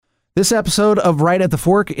This episode of Right at the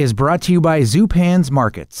Fork is brought to you by Zupan's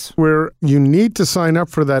Markets. Where you need to sign up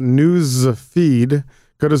for that news feed.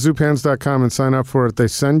 Go to zupans.com and sign up for it. They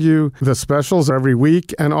send you the specials every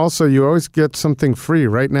week, and also you always get something free.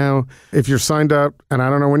 Right now, if you're signed up, and I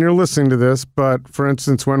don't know when you're listening to this, but for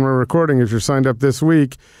instance, when we're recording, if you're signed up this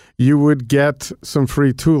week, you would get some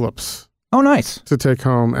free tulips. Oh, nice. To take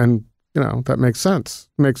home, and you know, that makes sense.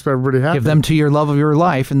 Makes everybody happy. Give them to your love of your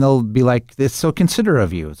life, and they'll be like, it's so considerate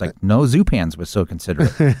of you. It's like, no, Zupans was so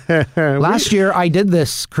considerate. Last year, I did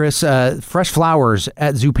this, Chris. Fresh flowers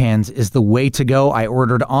at Zupans is the way to go. I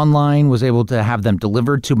ordered online, was able to have them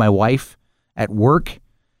delivered to my wife at work.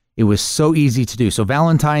 It was so easy to do. So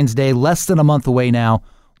Valentine's Day, less than a month away now.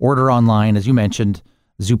 Order online, as you mentioned,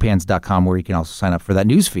 zupans.com, where you can also sign up for that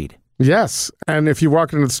news feed. Yes, and if you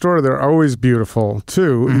walk into the store, they're always beautiful,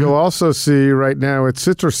 too. Mm-hmm. You'll also see right now it's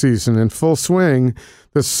citrus season in full swing.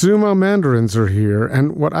 The sumo mandarins are here,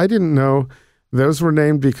 and what I didn't know, those were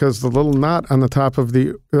named because the little knot on the top of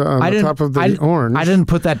the orange. I didn't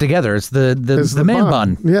put that together. It's the man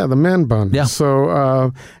bun. Yeah, the man bun. Yeah.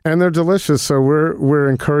 So, and they're delicious. So we're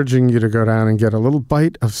encouraging you to go down and get a little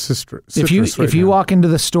bite of citrus. If you walk into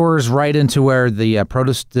the stores right into where the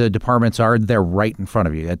produce departments are, they're right in front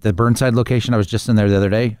of you. At the Burnside location, I was just in there the other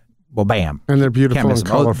day. Well, bam. And they're beautiful and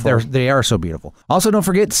colorful. They are so beautiful. Also, don't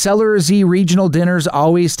forget, Cellar Z regional dinners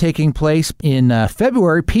always taking place in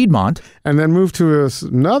February, Piedmont. And then move to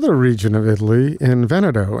another region of Italy in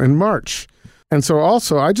Veneto in March. And so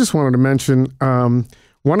also, I just wanted to mention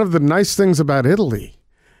one of the nice things about Italy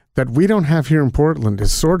that we don't have here in Portland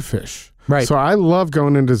is swordfish. Right. So I love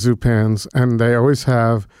going into Zupans, and they always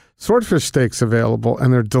have swordfish steaks available,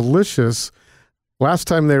 and they're delicious. Last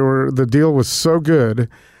time the deal was so good,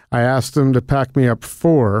 I asked him to pack me up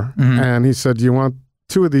 4, and he said, "Do you want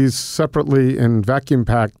 2 of these separately and vacuum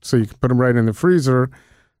packed so you can put them right in the freezer?"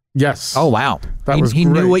 Yes. Oh, wow. He great.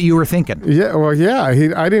 knew what you were thinking. Yeah, well, yeah. I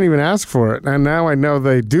didn't even ask for it, and now I know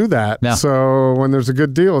they do that. Yeah. So when there's a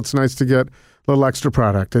good deal, it's nice to get a little extra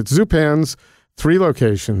product. It's Zupans, 3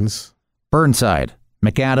 locations. Burnside,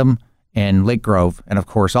 McAdam, and Lake Grove, and of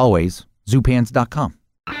course, always, zupans.com.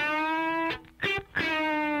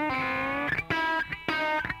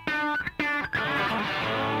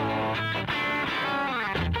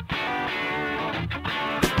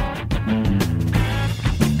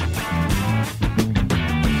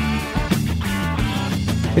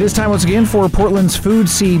 It is time once again for Portland's Food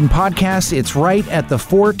Scene podcast. It's Right at the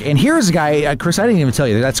Fork. And here's a guy, Chris, I didn't even tell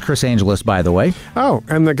you. That's Chris Angeles, by the way. Oh,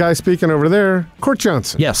 and the guy speaking over there, Court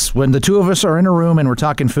Johnson. Yes, when the two of us are in a room and we're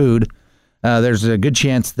talking food, there's a good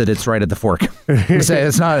chance that it's right at the fork.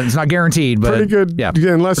 It's not guaranteed, but pretty good. Yeah,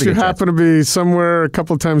 unless you happen to be somewhere a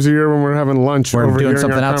couple of times a year when we're having lunch. We're doing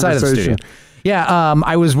something outside of the studio. Yeah,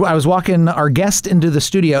 I was walking our guest into the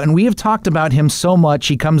studio, and we have talked about him so much.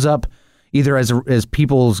 He comes up either as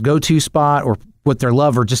people's go-to spot or what their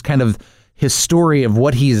love, or just kind of his story of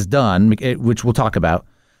what he has done, which we'll talk about,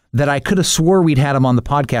 that I could have swore we'd had him on the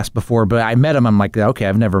podcast before, but I met him. I'm like, okay,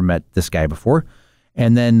 I've never met this guy before.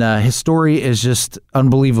 And then his story is just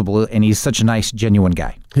unbelievable, and he's such a nice, genuine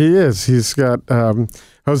guy. He is. He's got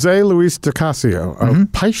Jose Luis de Cossio of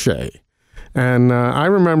Paiche. And I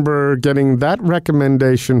remember getting that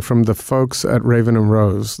recommendation from the folks at Raven and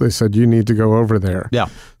Rose. They said, you need to go over there. Yeah.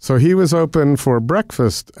 So he was open for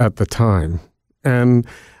breakfast at the time. And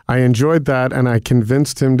I enjoyed that, and I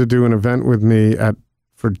convinced him to do an event with me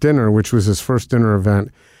for dinner, which was his first dinner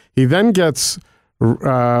event. He then gets,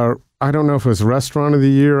 I don't know if it was Restaurant of the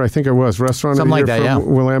Year. I think it was Restaurant Something of the Year like that,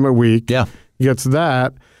 for Willamette Week. Yeah. He gets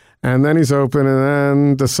that, and then he's open, and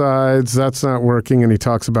then decides that's not working, and he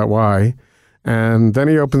talks about why. And then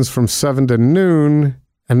he opens from 7 to noon,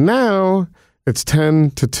 and now it's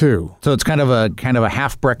 10 to 2. So it's kind of a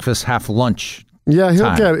half breakfast, half lunch. Yeah,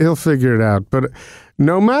 he'll figure it out. But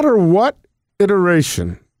no matter what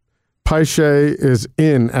iteration Paiche is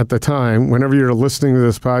in at the time, whenever you're listening to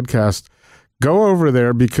this podcast, go over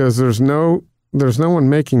there, because there's no one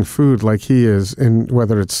making food like he is, in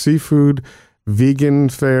whether it's seafood, vegan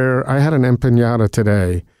fare. I had an empanada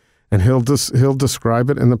today. And he'll describe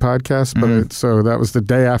it in the podcast, but so that was the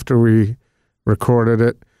day after we recorded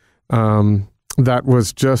it. That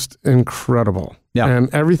was just incredible. Yeah. And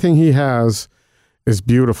everything he has is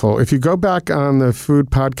beautiful. If you go back on the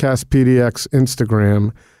Food Podcast PDX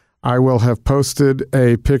Instagram, I will have posted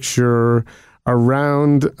a picture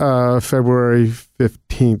around February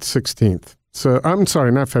 15th, 16th. So I'm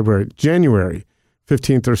sorry, not February, January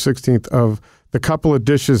 15th or 16th of the couple of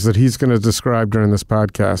dishes that he's going to describe during this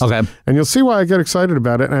podcast. Okay. And you'll see why I get excited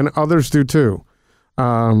about it, and others do too.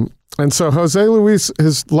 And so Jose Luis,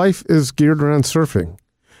 his life is geared around surfing.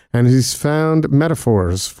 and he's found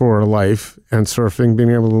metaphors for life and surfing,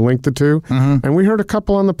 being able to link the two. Mm-hmm. And we heard a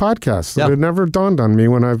couple on the podcast that had never dawned on me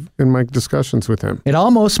in my discussions with him. It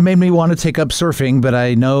almost made me want to take up surfing, but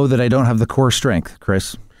I know that I don't have the core strength,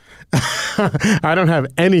 Chris. I don't have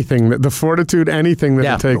the fortitude, anything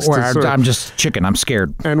that it takes to surf. I'm just chicken. I'm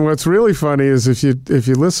scared. And what's really funny is if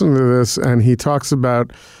you listen to this and he talks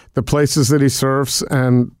about the places that he surfs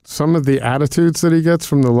and some of the attitudes that he gets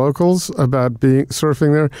from the locals about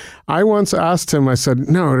surfing there. I once asked him, I said,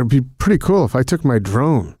 no, it'd be pretty cool if I took my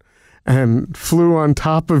drone and flew on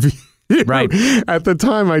top of you. Right. At the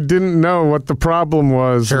time, I didn't know what the problem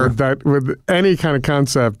was with any kind of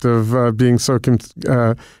concept of being so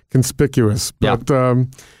conspicuous. But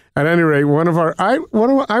at any rate,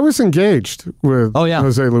 I was engaged with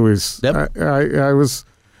Jose Luis. Yep. I was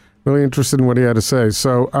really interested in what he had to say.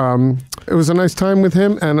 So it was a nice time with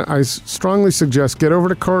him, and I strongly suggest get over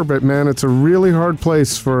to Corbett, man. It's a really hard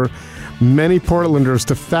place for many Portlanders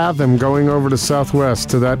to fathom going over to Southwest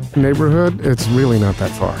to that neighborhood. It's really not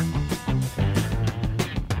that far.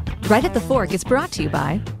 Right at the Fork is brought to you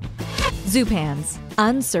by Zupan's,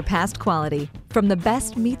 unsurpassed quality. From the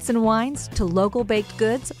best meats and wines to local baked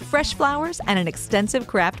goods, fresh flowers, and an extensive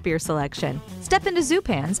craft beer selection. Step into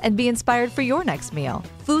Zupan's and be inspired for your next meal.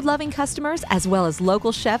 Food-loving customers as well as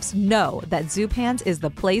local chefs know that Zupan's is the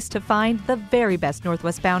place to find the very best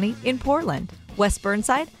Northwest Bounty in Portland, West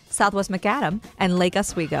Burnside, Southwest Macadam, and Lake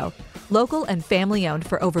Oswego. Local and family-owned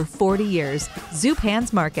for over 40 years,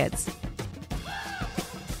 Zupan's Markets.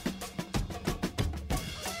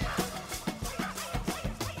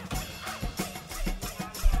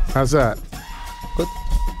 How's that? Good.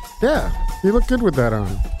 Yeah, you look good with that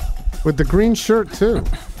on. With the green shirt, too.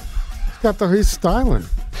 He's styling.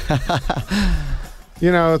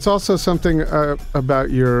 It's also something about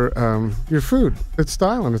your food. It's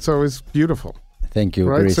styling. It's always beautiful. Thank you,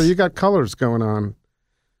 right? Chris. So you got colors going on.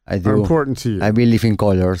 I do. Are important to you. I believe in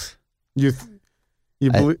colors. You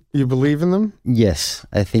believe in them? Yes.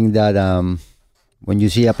 I think that when you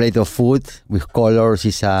see a plate of food with colors,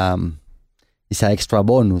 it's an extra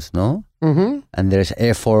bonus, no? Mm-hmm. And there's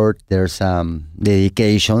effort, there's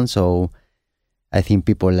dedication, so I think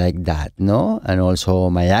people like that, no? And also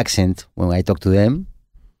my accent, when I talk to them,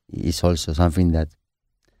 is also something that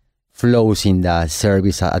flows in the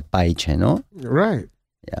service at Paiche, no? Right.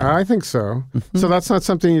 Yeah. I think so. Mm-hmm. So that's not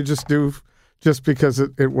something you just do just because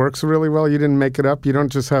it works really well? You didn't make it up? You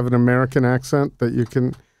don't just have an American accent that you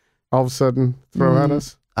can all of a sudden throw at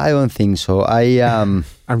us? I don't think so. I'm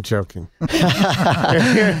joking.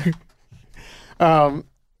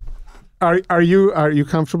 Are you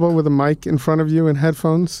comfortable with a mic in front of you and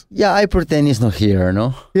headphones? Yeah, I pretend it's not here,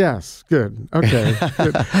 no? Yes, good. Okay.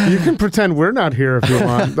 Good. You can pretend we're not here if you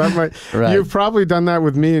want. Right. You've probably done that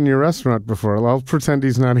with me in your restaurant before. I'll pretend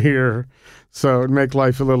he's not here, so it'd make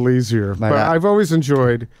life a little easier. But I've always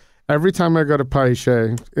enjoyed, every time I go to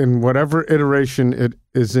Paiche, in whatever iteration it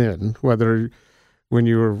is in, whether when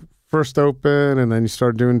you were first open and then you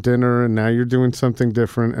started doing dinner and now you're doing something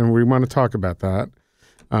different, and we want to talk about that.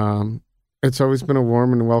 It's always been a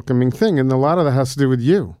warm and welcoming thing, and a lot of that has to do with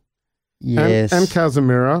you. Yes. And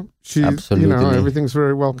Casimira. Absolutely. Everything's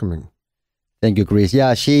very welcoming. Thank you, Chris.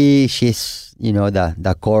 Yeah, she's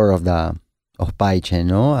the core of Paiche,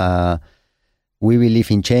 no? We believe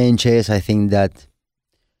in changes. I think that,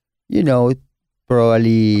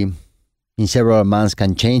 probably in several months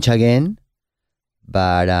can change again.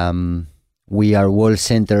 But we are well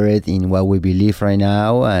centered in what we believe right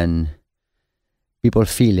now, and people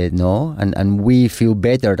feel it, no? And we feel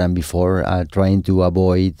better than before, trying to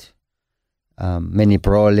avoid many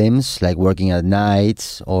problems like working at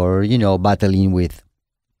nights or, battling with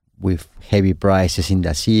heavy prices in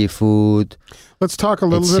the seafood. Let's talk a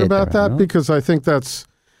little bit about that, because I think that's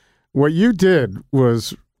what you did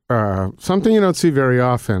was something you don't see very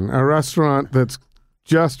often. A restaurant that's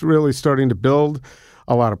just really starting to build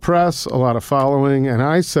a lot of press, a lot of following. And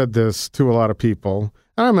I said this to a lot of people,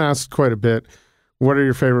 and I'm asked quite a bit, what are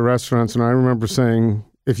your favorite restaurants? And I remember saying,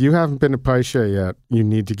 if you haven't been to Paiche yet, you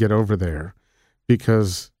need to get over there,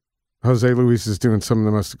 because Jose Luis is doing some of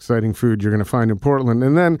the most exciting food you're going to find in Portland.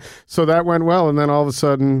 And then, so that went well. And then all of a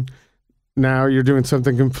sudden, now you're doing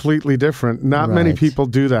something completely different. Not many people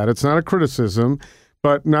do that. It's not a criticism,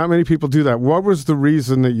 but not many people do that. What was the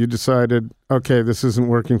reason that you decided, okay, this isn't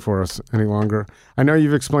working for us any longer? I know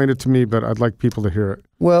you've explained it to me, but I'd like people to hear it.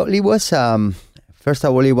 Well, it was, first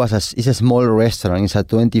of all, it's a small restaurant. It's a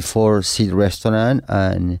 24-seat restaurant,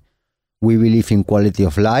 and we believe in quality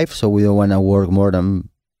of life, so we don't want to work more than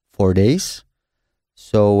 4 days.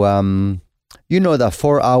 So, the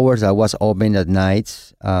 4 hours I was open at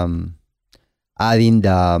nights, adding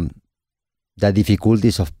the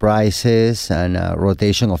difficulties of prices and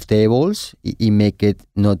rotation of tables, it make it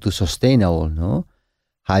not too sustainable, no?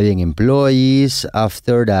 Having employees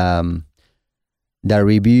after the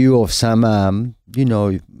review of some,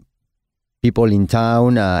 people in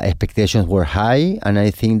town, expectations were high, and I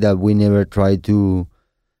think that we never tried to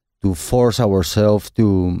force ourselves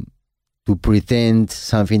to pretend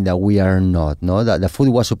something that we are not, no? That the food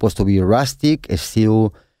was supposed to be rustic,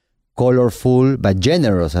 still colorful, but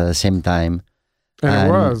generous at the same time. And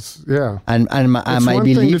it was, yeah. And my it's one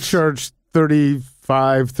belief, thing to charge $35,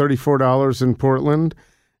 $34 in Portland,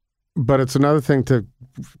 but it's another thing to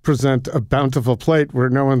present a bountiful plate where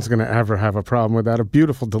no one's going to ever have a problem with that. A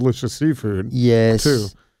beautiful, delicious seafood. yes, too.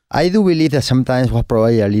 I do believe that sometimes was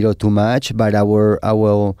probably a little too much, but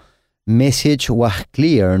our message was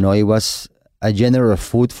clear. No, it was a generous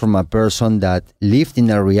food from a person that lived in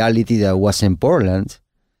a reality that was in Portland,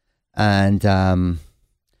 and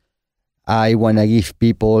I want to give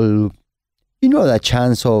people, the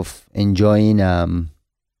chance of enjoying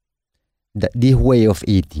this way of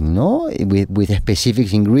eating, no, with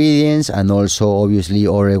specific ingredients, and also obviously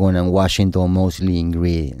Oregon and Washington mostly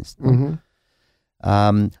ingredients. No?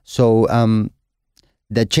 Mm-hmm.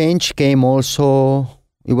 The change came also.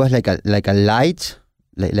 It was like a light,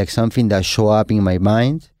 like something that showed up in my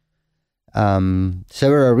mind.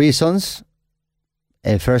 Several reasons.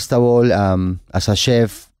 First of all, as a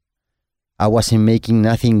chef, I wasn't making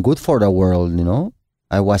nothing good for the world,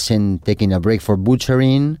 I wasn't taking a break for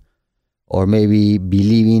butchering, or maybe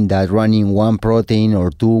believing that running one protein or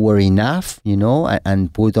two were enough,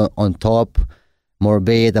 and put on top more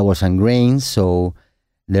vegetables and grains. So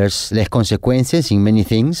there's less consequences in many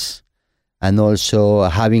things. And also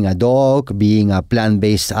having a dog, being a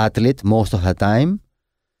plant-based athlete most of the time.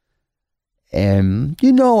 And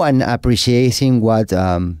appreciating what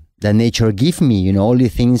the nature gives me, all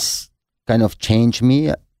these things kind of changed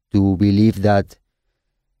me to believe that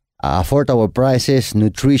affordable prices,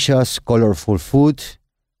 nutritious, colorful food,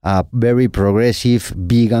 a very progressive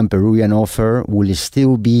vegan Peruvian offer will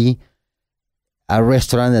still be a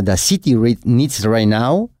restaurant that the city needs right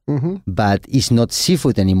now, but it's not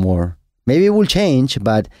seafood anymore. Maybe it will change,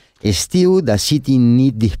 but still the city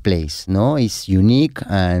needs this place. No, it's unique,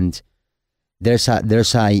 and there's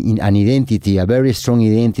an identity, a very strong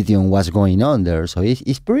identity on what's going on there. So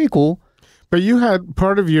it's pretty cool. But you had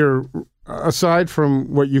part of your, aside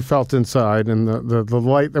from what you felt inside and the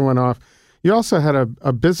light that went off, you also had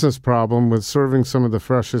a business problem with serving some of the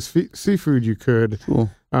freshest seafood you could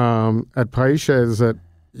at Paiche. Is that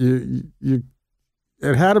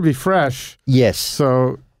it had to be fresh. Yes.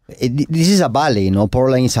 So this is a valley,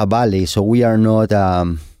 Portland is a valley, so we are not,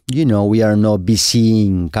 we are not BC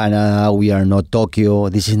in Canada, we are not Tokyo,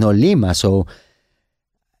 this is not Lima. So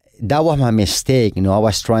that was my mistake. I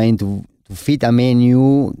was trying to fit a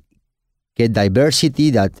menu, get diversity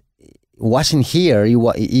that wasn't here.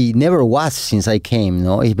 It never was since I came.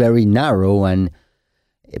 It's very narrow, and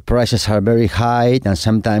prices are very high, and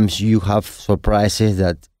sometimes you have surprises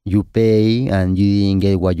that you pay and you didn't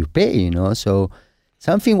get what you pay. So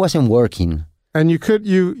something wasn't working. And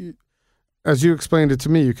you as you explained it to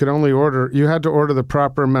me, you had to order the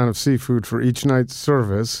proper amount of seafood for each night's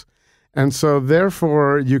service, and so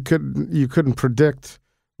therefore you couldn't predict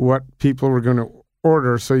what people were going to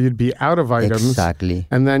order, so you'd be out of items. Exactly.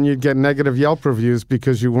 And then you'd get negative Yelp reviews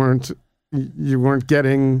because you weren't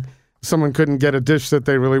getting, someone couldn't get a dish that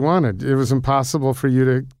they really wanted. It was impossible for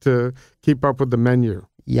you to keep up with the menu.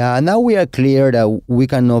 Yeah, now we are clear that we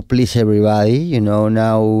cannot please everybody.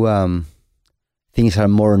 Now things are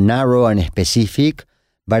more narrow and specific.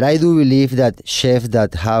 But I do believe that chefs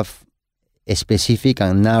that have a specific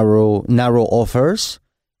and narrow offers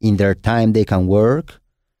in their time they can work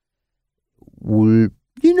will,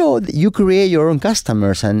 you create your own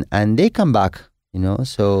customers and they come back,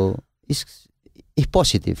 so it's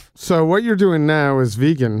positive. So what you're doing now is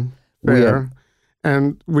vegan fare,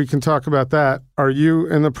 and we can talk about that. Are you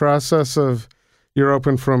in the process of, you're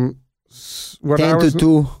open from what 10 hours? to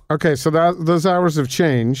 2. Okay, so those hours have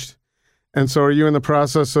changed. And so are you in the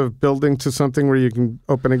process of building to something where you can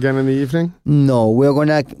open again in the evening? No, we're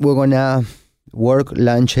gonna work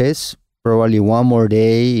lunches probably one more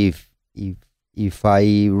day if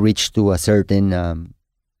I reach to a certain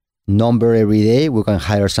number every day. We can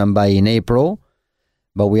hire somebody in April,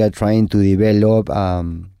 but we are trying to develop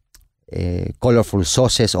colorful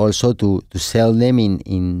sauces also to sell them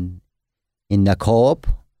in the co-op,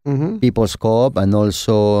 people's co-op, and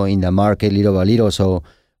also in the market little by little. So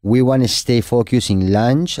we want to stay focused in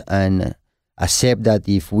lunch and accept that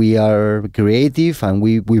if we are creative and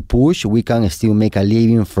we push, we can still make a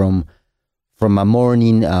living from from a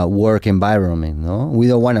morning work environment. No, we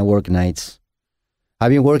don't want to work nights.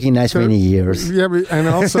 I've been working nights many years. Yeah, and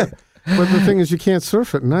also, but the thing is, you can't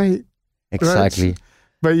surf at night. Exactly. Right?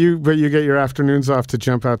 But you get your afternoons off to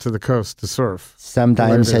jump out to the coast to surf.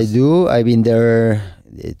 Sometimes I do. I've been there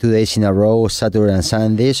 2 days in a row, Saturday and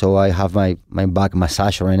Sunday. So I have my back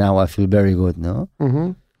massage right now. I feel very good. No.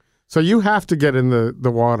 Mm-hmm. So you have to get in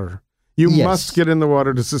the water. You must get in the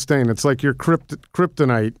water to sustain. It's like your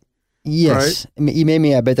kryptonite. Yes, right? It made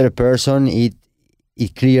me a better person. It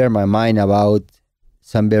cleared my mind about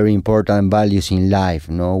some very important values in life.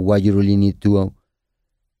 What you really need to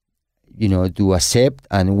to accept,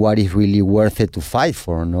 and what is really worth it to fight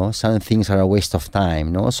for. Some things are a waste of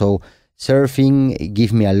time. So surfing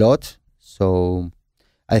gives me a lot. So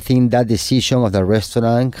I think that decision of the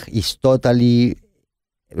restaurant is totally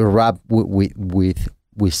wrapped with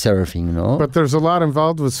surfing. But there's a lot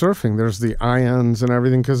involved with surfing. There's the ions and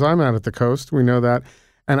everything, because I'm out at the coast. We know that.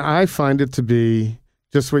 And I find it to be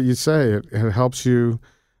just what you say. It helps you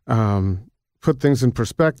put things in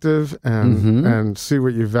perspective and see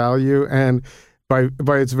what you value. And by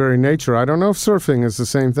its very nature, I don't know if surfing is the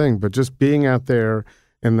same thing, but just being out there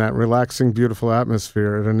in that relaxing, beautiful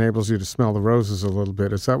atmosphere, it enables you to smell the roses a little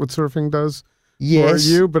bit. Is that what surfing does? Yes. For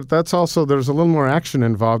you? But that's also, there's a little more action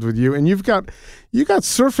involved with you. And you got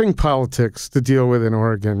surfing politics to deal with in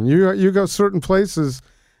Oregon. You go certain places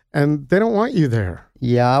and they don't want you there.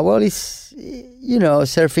 Yeah, well, it's,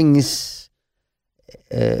 surfing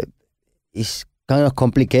is kind of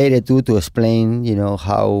complicated too to explain,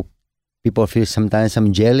 how people feel sometimes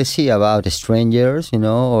some jealousy about strangers,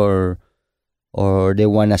 or they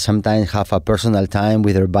want to sometimes have a personal time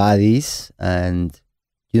with their bodies, and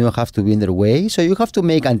you don't have to be in their way. So you have to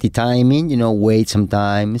make anti-timing, wait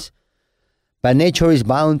sometimes. But nature is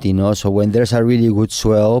bounty, so when there's a really good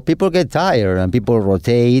swell, people get tired and people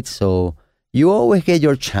rotate. So you always get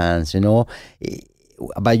your chance,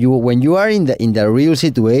 But when you are in the real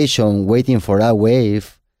situation, waiting for that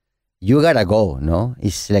wave, you gotta go.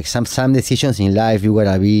 It's like some decisions in life. You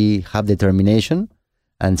gotta have determination,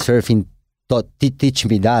 and surfing teach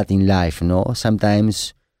me that in life.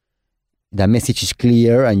 Sometimes the message is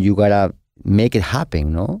clear, and you gotta make it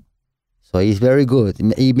happen. So it's very good.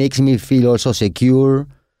 It makes me feel also secure.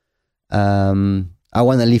 I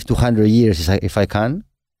want to live 200 years if I can,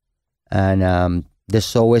 and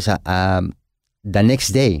there's always the next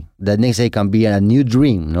day. The next day can be a new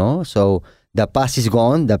dream, So the past is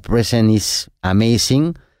gone, the present is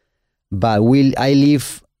amazing, but I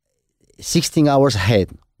live 16 hours ahead,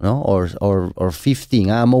 or 15.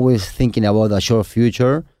 I'm always thinking about the short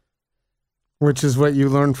future. Which is what you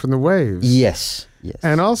learned from the waves. Yes.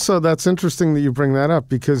 And also, that's interesting that you bring that up,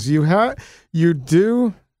 because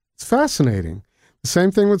it's fascinating. The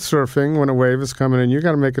same thing with surfing. When a wave is coming in, you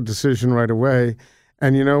got to make a decision right away.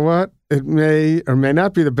 And you know what? It may or may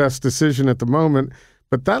not be the best decision at the moment,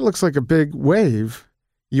 but that looks like a big wave.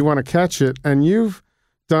 You want to catch it, and you've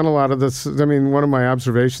done a lot of this. I mean, one of my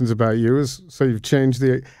observations about you is, so you've changed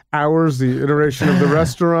the hours, the iteration of the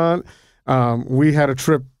restaurant. We had a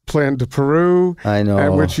trip planned to Peru. I know.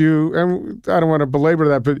 At which and I don't want to belabor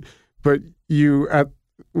that, but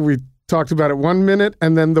we talked about it 1 minute,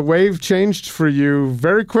 and then the wave changed for you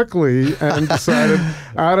very quickly, and decided,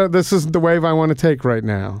 this isn't the wave I want to take right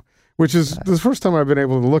now, which is the first time I've been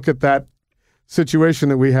able to look at that situation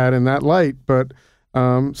that we had in that light. But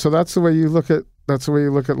so that's the way you look at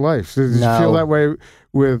life. Did you feel that way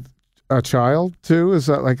with a child too? Is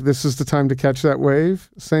that like, this is the time to catch that wave?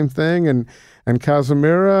 Same thing. And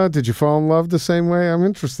Casimira, did you fall in love the same way? I'm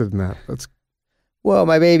interested in that. Well,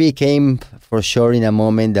 my baby came for sure in a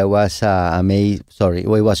moment that was amazing. It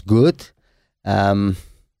was good. We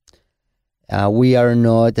are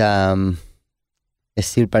not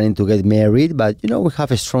still planning to get married, but we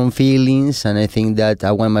have strong feelings, and I think that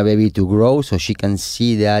I want my baby to grow so she can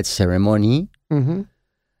see that ceremony. Mm-hmm.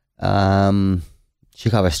 She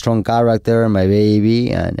have a strong character, my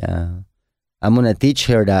baby, and I'm gonna teach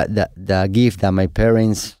her the gift that my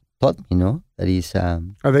parents taught me. That is.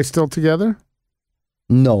 Are they still together?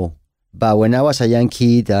 No, but when I was a young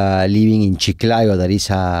kid living in Chiclayo, that is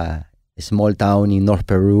a small town in North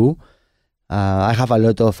Peru, I have a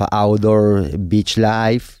lot of outdoor beach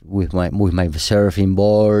life with my surfing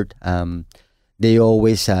board. They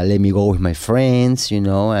always let me go with my friends, and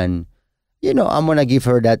I'm gonna give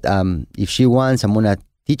her that. If she wants, I'm gonna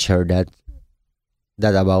teach her that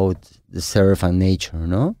about the surf and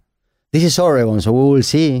nature. This is Oregon, so we will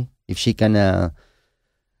see if she can.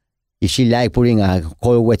 If she like putting a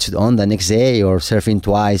cold wetsuit on the next day or surfing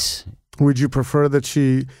twice. Would you prefer that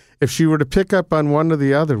If she were to pick up on one or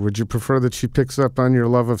the other, would you prefer that she picks up on your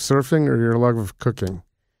love of surfing or your love of cooking?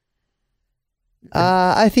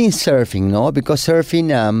 I think surfing, no? Because surfing,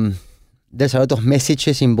 there's a lot of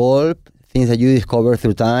messages involved, things that you discover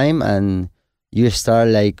through time, and you start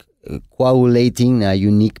like coagulating a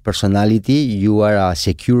unique personality. You are a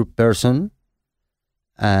secure person,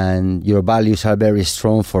 and your values are very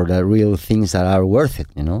strong for the real things that are worth it,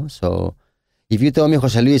 you know? So if you tell me,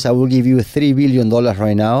 Jose Luis, I will give you $3 billion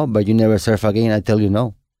right now, but you never surf again, I tell you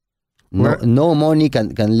no. No money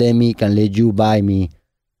can let you buy me.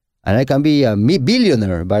 And I can be a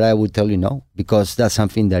billionaire, but I would tell you no, because that's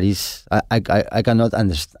something that is, I cannot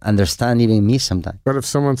understand even me sometimes. But if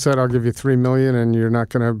someone said, I'll give you $3 million and you're not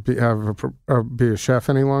going to be a chef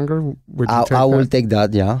any longer, would you take that? I will take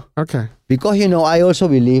that, yeah. Okay. Because, you know, I also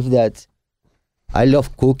believe that I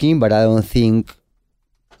love cooking, but I don't think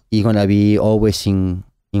it's going to be always in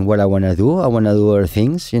what I want to do. I want to do other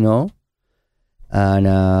things, you know. And,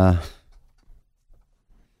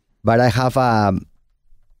 but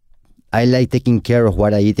I like taking care of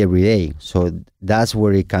what I eat every day. So that's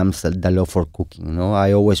where it comes, the love for cooking. You know,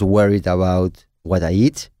 I always worried about what I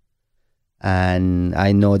eat. And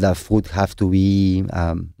I know that food have to be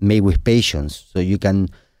made with patience. So you can,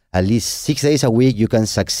 at least 6 days a week, you can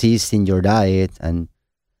succeed in your diet. And,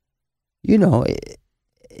 you know,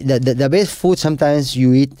 the best food sometimes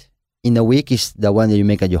you eat in a week is the one that you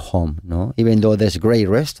make at your home, no? Even though there's great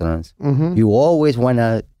restaurants. Mm-hmm. You always want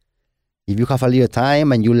to, if you have a little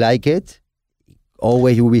time and you like it,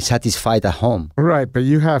 always you will be satisfied at home. Right, but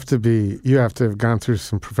you have to have gone through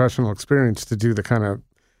some professional experience to do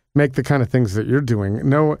make the kind of things that you're doing.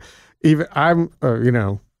 No, even I'm,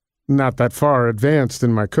 not that far advanced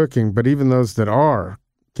in my cooking, but even those that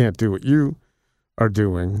can't do what you are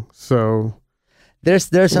doing. So there's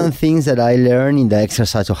some things that I learned in the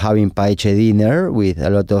exercise of having Paiche dinner with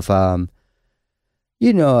a lot of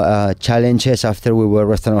challenges after we were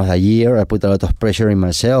Restaurant of the Year. I put a lot of pressure in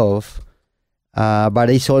myself. But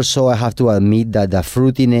it's also, I have to admit that the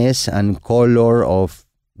fruitiness and color of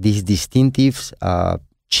these distinctive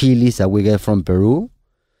chilies that we get from Peru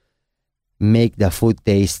make the food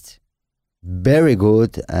taste very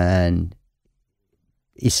good, and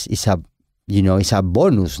it's a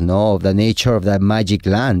bonus, no, of the nature of that magic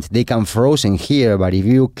land. They come frozen here, but if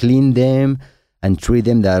you clean them and treat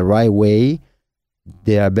them the right way,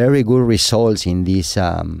 there are very good results in these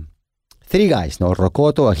three guys, no,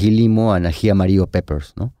 rocoto, ají limo, and ají amarillo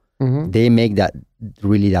peppers, no. Mm-hmm. They make that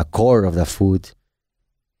really the core of the food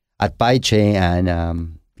at Paiche,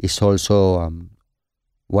 and it's also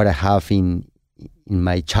what I have in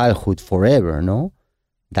my childhood forever, no.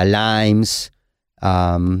 The limes,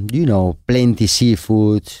 plenty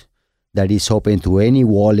seafood that is open to any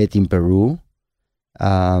wallet in Peru,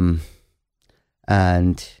 and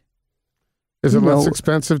is it less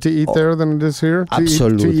expensive to eat there than it is here?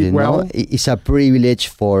 Absolutely. To eat well? No? It's a privilege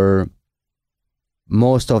for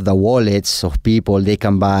most of the wallets of people. They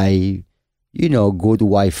can buy, good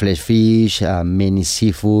white flesh fish, many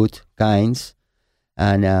seafood kinds.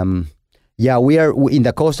 And we are in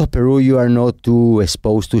the coast of Peru. You are not too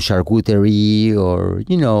exposed to charcuterie or,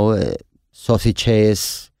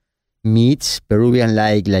 sausages, meats. Peruvian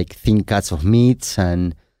like thin cuts of meats,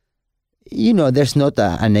 and there's not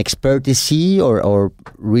an expertise or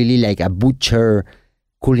really like a butcher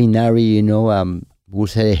culinary, we'll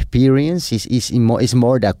say experience. It's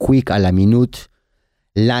more the quick a la minute,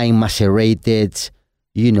 lime macerated,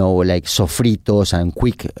 like sofritos and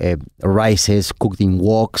quick rices cooked in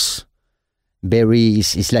woks.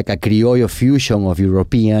 It's like a criollo fusion of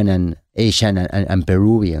European and Asian and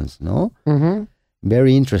Peruvians, no? Mm-hmm.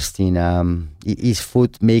 Very interesting. Is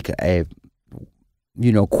food make a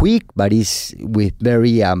quick, but it's with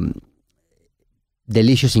very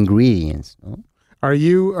delicious ingredients. No? Are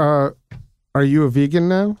you a vegan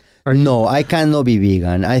now? No, I cannot be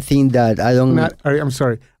vegan. I think that I don't. I'm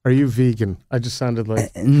sorry. Are you vegan? I just sounded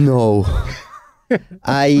like no.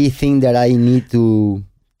 I think that I need to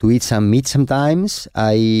eat some meat sometimes.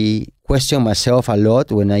 I question myself a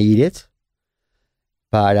lot when I eat it.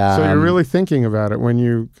 But so you're really thinking about it when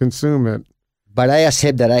you consume it. But I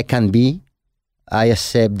accept that I can be. I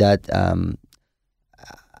accept that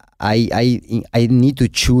I need to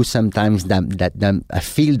choose sometimes that I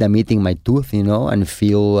feel them eating my tooth, and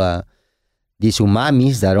feel these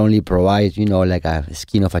umamis that only provide, like a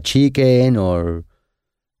skin of a chicken or,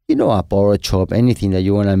 a pork chop, anything that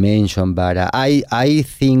you want to mention. But I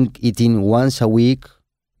think eating once a week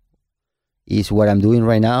is what I'm doing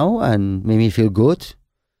right now and make me feel good.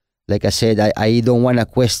 Like I said, I don't want to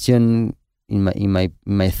question in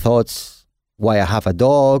my thoughts why I have a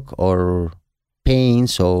dog or pain.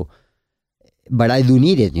 So, but I do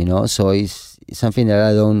need it, so it's something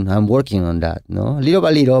that I'm working on that, little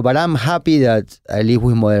by little, but I'm happy that I live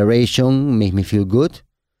with moderation, makes me feel good.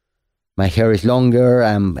 My hair is longer.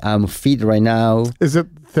 I'm fit right now. Is it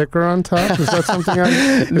thicker on top? Is that something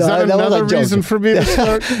is No, that another reason for me to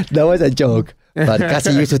start? That was a joke. But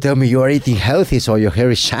Cassie used to tell me, you are eating healthy, so your hair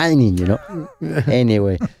is shining,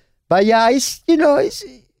 Anyway. But yeah, it's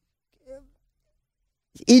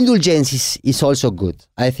indulgence is also good.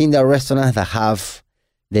 I think the restaurants that have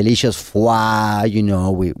delicious foie,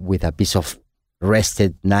 with a piece of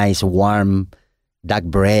rested, nice, warm duck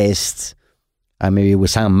breast, and maybe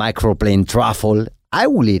with some microplane truffle, I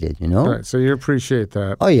will eat it, Right, so you appreciate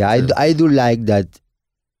that. Oh, yeah, I do like that.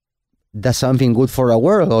 That's something good for the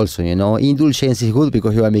world also, Indulgence is good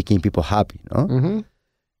because you are making people happy, Mm-hmm.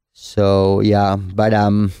 So, yeah, but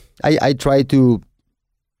I try to,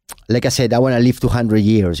 like I said, I want to live 200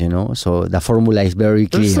 years, so the formula is very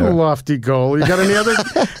clear. That's a lofty goal. You got any other,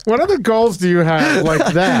 what other goals do you have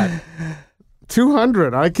like that?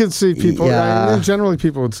 200. I could see people, generally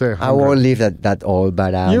people would say 100. I won't live that old,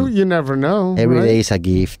 but you never know. Every right? day is a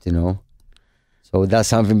gift, So that's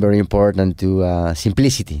something very important to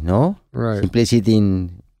simplicity, no? Right. Simplicity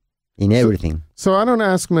in everything. So I don't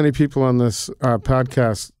ask many people on this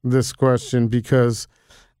podcast this question because,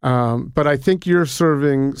 but I think you're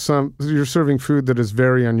serving food that is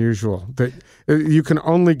very unusual. That you can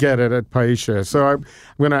only get it at Paiche. So I'm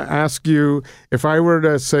going to ask you, if I were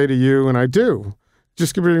to say to you, and I do,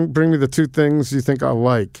 just bring me the two things you think I'll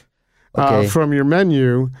like from your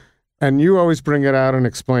menu, and you always bring it out and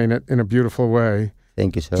explain it in a beautiful way.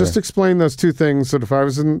 Thank you, sir. Just explain those two things that if I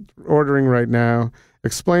was ordering right now,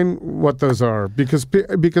 explain what those are, because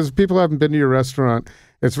people haven't been to your restaurant.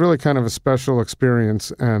 It's really kind of a special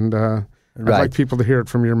experience, and I'd like people to hear it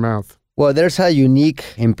from your mouth. Well, there's a unique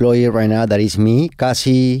employee right now that is me,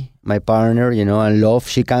 Cassie, my partner, and Love.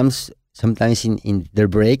 She comes sometimes in their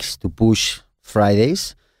breaks to push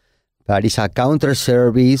Fridays, but it's a counter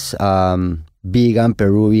service, vegan,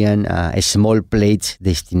 Peruvian, a small plate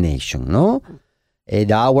destination, no?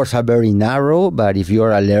 The hours are very narrow, but if you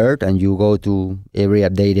are alert and you go to every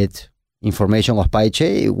updated information of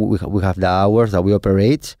Paiche, we have the hours that we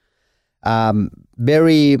operate.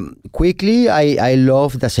 Very quickly, I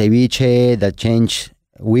love the ceviche that change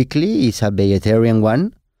weekly. It's a vegetarian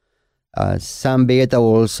one. Some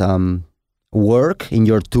vegetables work in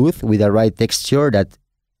your tooth with the right texture that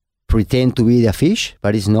pretend to be the fish,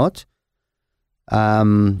 but it's not.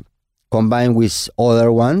 Combined with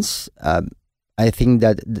other ones, I think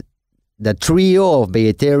that the trio of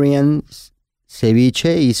vegetarian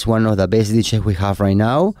ceviche is one of the best dishes we have right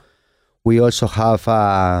now. We also have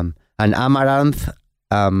an amaranth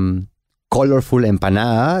colorful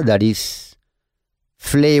empanada that is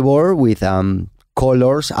flavored with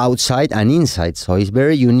colors outside and inside. So it's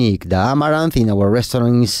very unique. The amaranth in our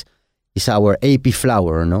restaurant is our AP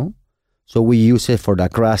flour, no? So we use it for the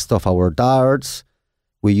crust of our tarts.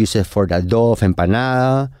 We use it for the dough of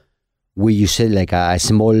empanada. We use it like a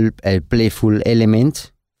small playful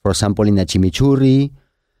element, for example, in the chimichurri.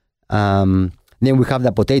 Then we have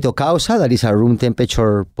the potato causa, that is a room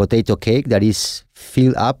temperature potato cake that is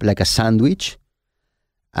filled up like a sandwich.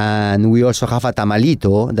 And we also have a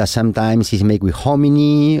tamalito that sometimes is made with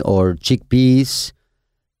hominy or chickpeas.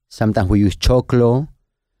 Sometimes we use choclo.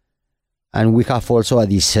 And we have also a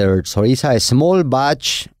dessert. So it's a small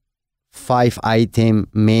batch, 5-item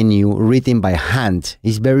menu written by hand.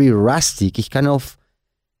 It's very rustic. It's kind of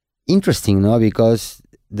interesting, no? Because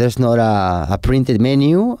there's not a printed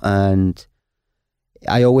menu, and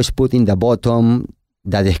I always put in the bottom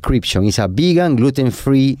the description. It's a vegan,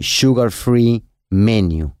 gluten-free, sugar-free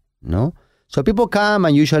menu, no? So people come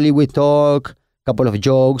and usually we talk, a couple of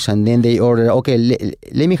jokes, and then they order, okay,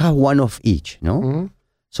 let me have one of each, no? Mm-hmm.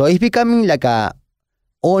 So it's becoming like a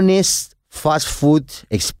honest fast food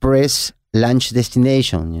express lunch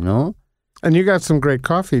destination, And you got some great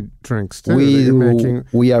coffee drinks too.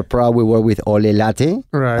 We are proud. We work with Ole Latte,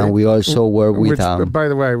 right? And we also work with. By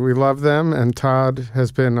the way, we love them, and Todd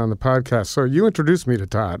has been on the podcast. So you introduced me to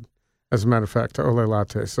Todd, as a matter of fact, to Ole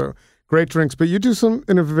Latte. So great drinks, but you do some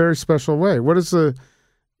in a very special way. What is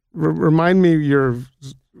remind me your?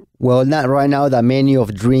 Well, not right now. The menu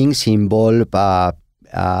of drinks involve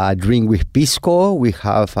a drink with pisco. We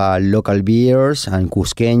have local beers and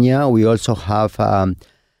cusqueña. We also have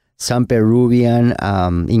some Peruvian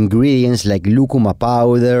ingredients like lucuma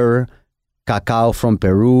powder, cacao from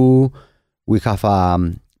Peru. We have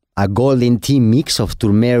a golden tea mix of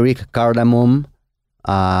turmeric, cardamom,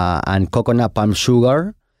 and coconut palm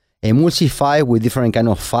sugar, emulsified with different kind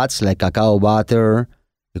of fats like cacao butter,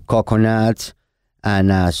 coconut. and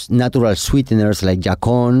natural sweeteners like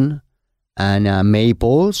yacon and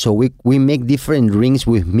maple. So we make different drinks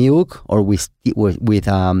with milk or with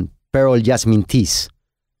pearl jasmine teas.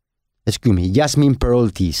 Excuse me, jasmine pearl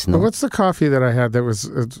teas. No? But what's the coffee that I had that was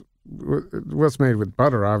made with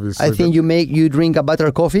butter? Obviously, I think you drink a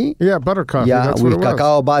butter coffee. Yeah, butter coffee. Yeah, that's with what it was.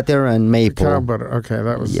 cacao butter and maple. Cacao butter. Okay,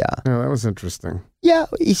 that was that was interesting. Yeah,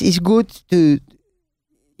 it's good to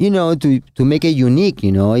make it unique.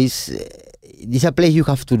 It's a place you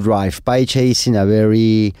have to drive. Paiche is in a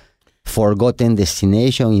very forgotten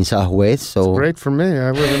destination in Southwest. So it's great for me. I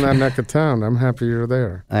live in that neck of town. I'm happy you're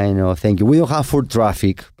there. I know. Thank you. We don't have foot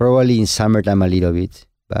traffic. Probably in summertime a little bit,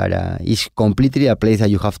 but it's completely a place that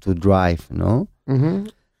you have to drive. No. Mm-hmm.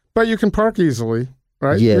 But you can park easily,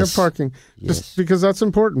 right? Yes. You have parking, just because that's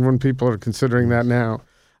important when people are considering that now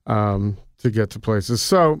to get to places.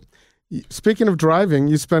 So, speaking of driving,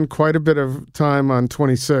 you spend quite a bit of time on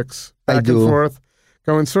 26 back and forth.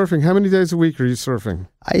 Going surfing. How many days a week are you surfing?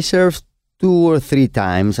 I surf 2 or 3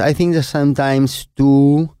 times. I think that sometimes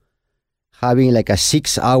 2, having like a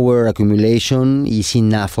 6-hour accumulation is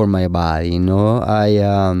enough for my body.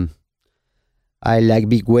 I like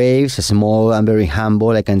big waves, small. I'm very humble.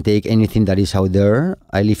 I can take anything that is out there.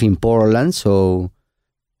 I live in Portland, so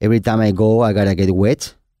every time I go, I gotta get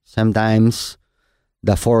wet. Sometimes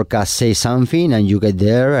the forecast says something and you get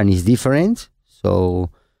there and it's different. So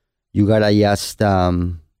you gotta just,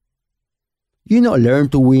 learn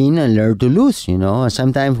to win and learn to lose, And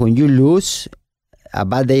sometimes when you lose, a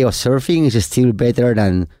bad day of surfing is still better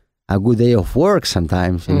than a good day of work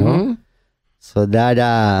sometimes, Mm-hmm. So that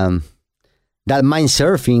mind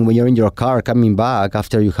surfing when you're in your car coming back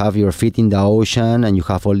after you have your feet in the ocean and you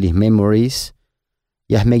have all these memories,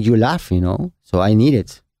 just make you laugh, So I need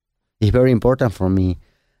it. It's very important for me.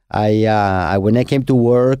 When I came to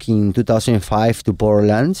work in 2005 to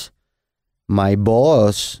Portland, my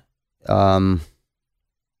boss,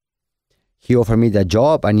 he offered me the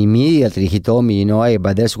job, and immediately he told me, hey,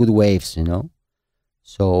 but there's good waves,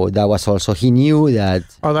 So that was also, he knew that.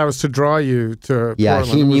 Oh, that was to draw you to yeah,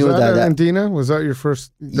 Portland. He knew was that that. Andina? Was that your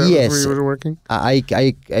first? Yes. Was where you were working? I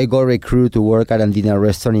got recruited to work at Andina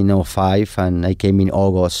restaurant in 2005, and I came in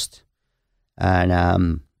August.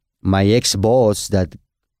 And my ex-boss, that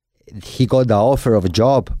he got the offer of a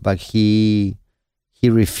job, but he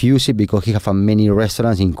refused it because he have many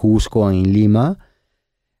restaurants in Cusco and in Lima.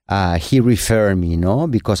 He referred me,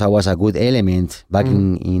 because I was a good element back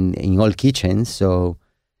in all kitchens. So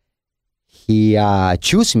he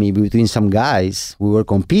chose me between some guys. We were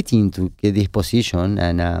competing to get this position.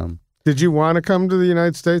 And did you want to come to the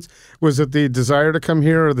United States? Was it the desire to come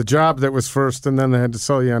here, or the job that was first, and then they had to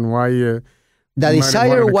sell you on why you? The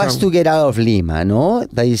desire was to get out of Lima, no?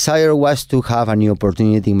 The desire was to have a new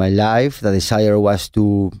opportunity in my life. The desire was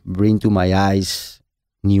to bring to my eyes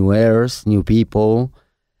new airs, new people.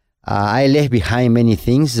 I left behind many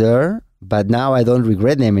things there, but now I don't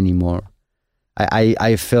regret them anymore.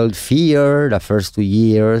 I felt fear the first 2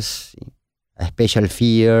 years, a special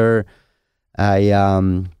fear.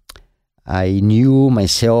 I knew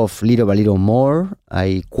myself little by little more.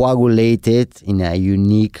 I coagulated in a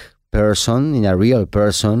unique person, in a real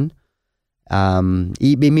person.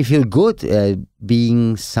 It made me feel good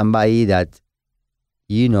being somebody that,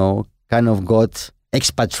 kind of got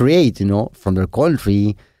expatriated, from their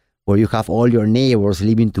country, where you have all your neighbors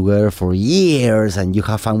living together for years and you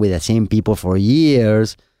have fun with the same people for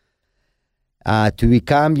years. To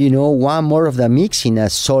become, one more of the mix in a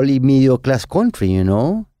solid middle class country, And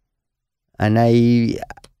I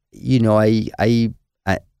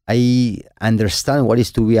understand what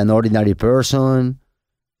is to be an ordinary person,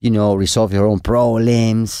 resolve your own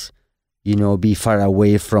problems, be far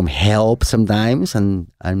away from help sometimes,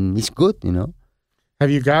 and it's good,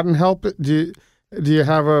 Have you gotten help? Do you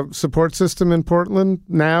have a support system in Portland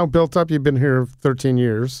now built up? You've been here 13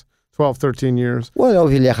 years. Well,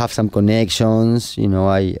 obviously I have some connections.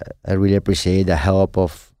 I really appreciate the help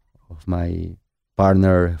of my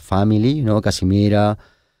partner family, Casimira.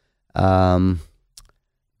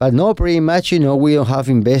 But no, pretty much, we don't have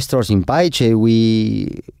investors in Paiche.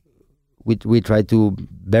 We try to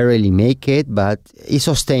barely make it, but it's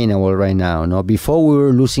sustainable right now. No, before we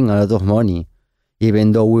were losing a lot of money,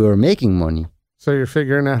 even though we were making money. So you're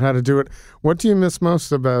figuring out how to do it. What do you miss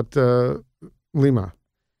most about Lima?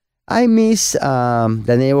 I miss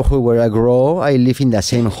the neighborhood where I grew. I live in the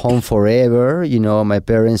same home forever. My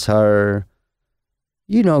parents are,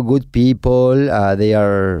 good people. They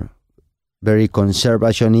are very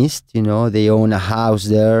conservationist. They own a house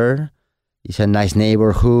there. It's a nice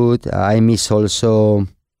neighborhood. I miss also,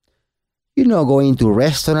 going to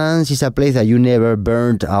restaurants is a place that you never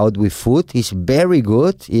burned out with food. It's very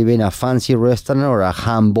good. Even a fancy restaurant or a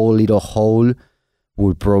humble little hole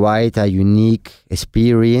will provide a unique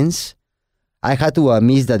experience. I had to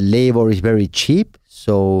admit that labor is very cheap,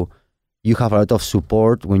 so you have a lot of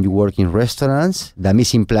support when you work in restaurants. The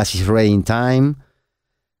missing plus is ready in time.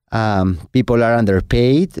 People are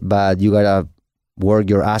underpaid, but you gotta work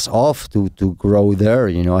your ass off to grow there,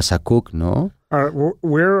 as a cook, no?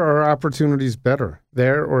 Where are opportunities better,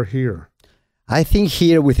 there or here? I think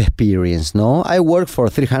here with experience, no? I worked for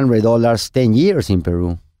 $300 10 years in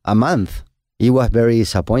Peru, a month. It was very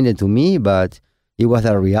disappointing to me, but it was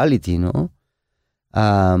a reality, no?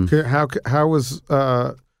 How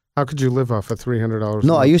could you live off of $300?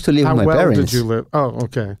 No, I used to live with my parents. How well did you live? Oh,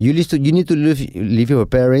 okay. You need to live with your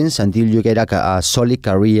parents until you get a solid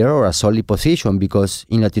career or a solid position, because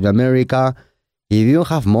in Latin America, if you don't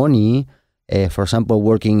have money, for example,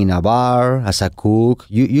 working in a bar as a cook,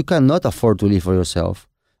 you cannot afford to live for yourself.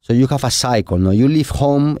 So you have a cycle. No, you leave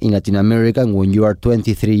home in Latin America when you are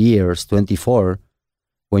 23 years, 24,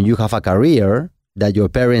 when you have a career that your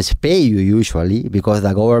parents pay you usually because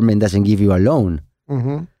the government doesn't give you a loan.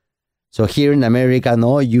 Mm-hmm. So here in America,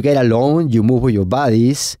 no, you get a loan, you move with your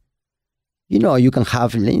buddies. You can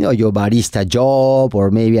have, your barista job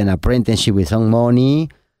or maybe an apprenticeship with some money,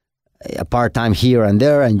 a part-time here and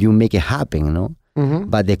there, and you make it happen, no? Mm-hmm.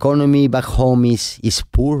 But the economy back home is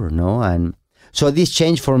poor, no? And so this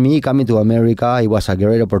change for me coming to America, it was a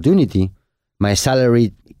great opportunity. My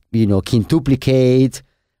salary, quintuplicate.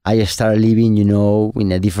 I started living,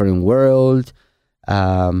 in a different world.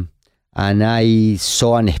 And I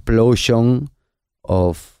saw an explosion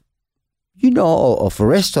of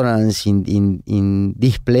restaurants in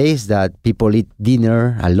this place that people eat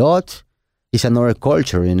dinner a lot. It's another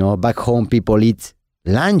culture, Back home, people eat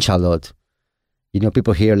lunch a lot.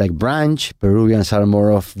 People here like brunch. Peruvians are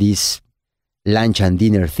more of this lunch and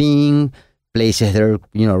dinner thing. Places there,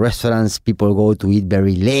 restaurants, people go to eat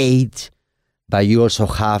very late. But you also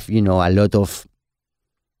have, a lot of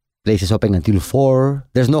places open until 4.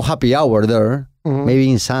 There's no happy hour there, maybe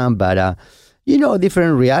in some, but,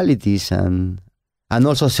 different realities. And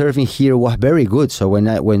also serving here was very good. So when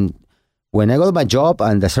I got my job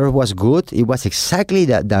and the service was good, it was exactly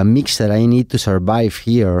the mix that I need to survive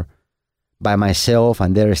here by myself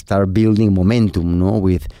and there start building momentum,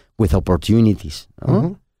 with opportunities.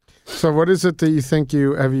 Mm-hmm. So what is it that you think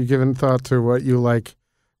have you given thought to what you like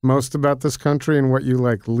most about this country and what you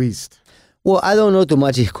like least? Well, I don't know too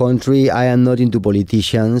much this country. I am not into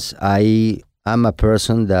politicians. I am a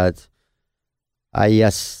person that I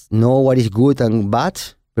just know what is good and bad,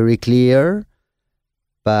 very clear.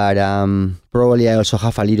 But probably I also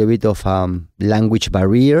have a little bit of language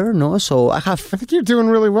barrier, no? So I think you're doing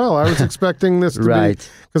really well. I was expecting this to right. be...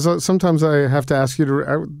 Because sometimes I have to ask you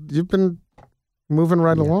you've been moving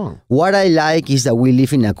right along. What I like is that we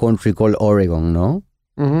live in a country called Oregon, no?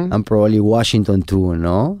 Mm-hmm. And probably Washington too,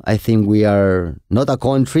 no? I think we are not a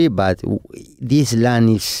country, but this land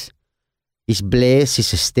is blessed,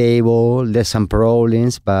 it's stable, there's some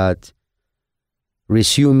problems, but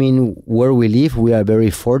resuming where we live, we are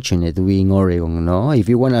very fortunate to be in Oregon, no? If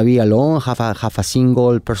you want to be alone, have a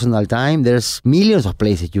single personal time, there's millions of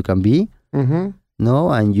places you can be,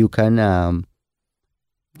 no? And you can,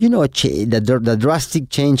 the drastic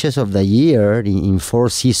changes of the year in 4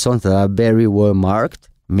 seasons that are very well marked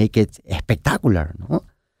make it spectacular, no?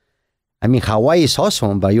 I mean, Hawaii is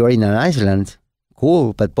awesome, but you are in an island,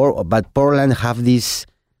 cool. But Portland have these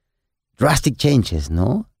drastic changes,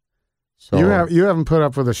 no? So you haven't put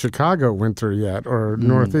up with a Chicago winter yet, or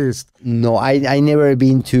Northeast? No, I never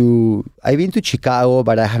been to. I've been to Chicago,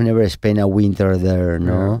 but I have never spent a winter there.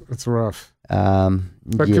 No, yeah, it's rough.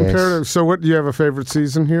 But yes. Comparative. So, what do you have a favorite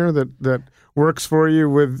season here that works for you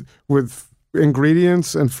with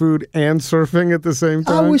ingredients and food and surfing at the same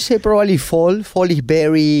time? I would say probably fall. Fall is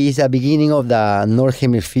the beginning of the North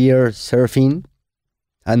Hemisphere surfing,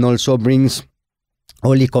 and also brings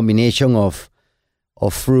only combination of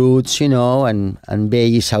fruits, and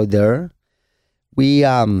veggies out there. We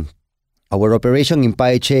our operation in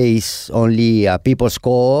Paiche is only a people's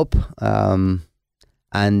co-op,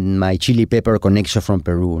 and my chili pepper connection from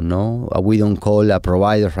Peru. No, we don't call a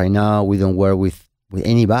provider right now. We don't work with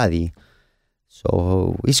anybody,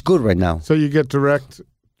 so it's good right now. So you get direct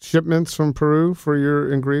shipments from Peru for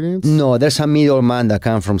your ingredients? No, there's a middleman that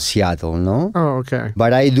comes from Seattle, no? Oh, okay.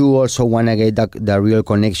 But I do also want to get the real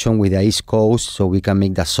connection with the East Coast so we can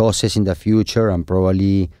make the sauces in the future and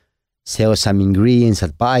probably sell some ingredients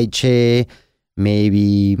at Paiche,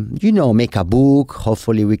 maybe, make a book.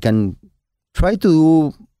 Hopefully we can try to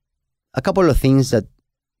do a couple of things that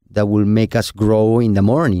that will make us grow in the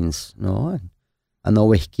mornings, no? And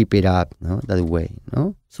always keep it up, no? That way,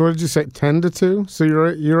 no? So what did you say, 10 to 2? So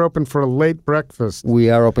you're open for a late breakfast. We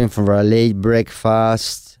are open for a late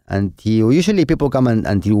breakfast until, usually people come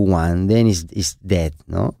until 1, then it's dead,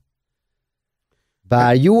 no?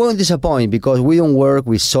 But you won't disappoint because we don't work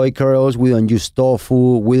with soy curls, we don't use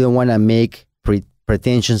tofu, we don't want to make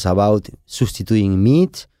pretensions about substituting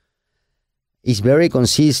meat. It's very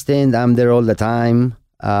consistent, I'm there all the time.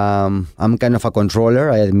 I'm kind of a controller,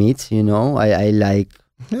 I admit, you know, I like...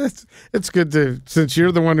 It's good to, since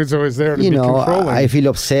you're the one who's always there to be controlling. I feel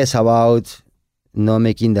obsessed about not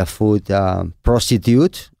making the food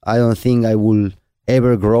prostitute. I don't think I will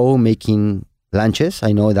ever grow making lunches,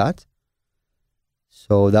 I know that.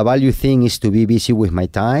 So the value thing is to be busy with my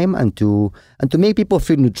time and to make people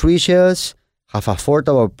feel nutritious, have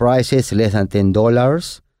affordable prices, less than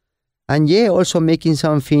 $10. And yeah, also making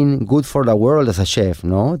something good for the world as a chef,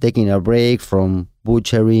 no? Taking a break from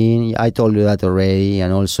butchering. I told you that already.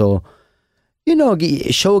 And also, you know,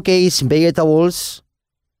 showcase vegetables.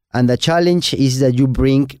 And the challenge is that you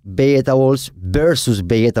bring vegetables versus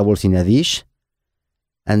vegetables in a dish.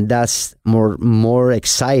 And that's more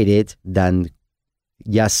excited than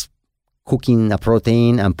just cooking a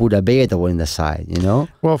protein and put a vegetable in the side, you know?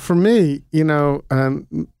 Well, for me, you know, I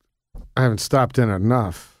haven't stopped in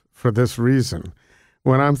enough for this reason.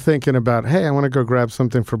 When I'm thinking about, hey, I want to go grab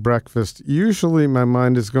something for breakfast, usually my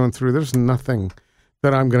mind is going through, there's nothing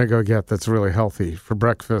that I'm going to go get that's really healthy for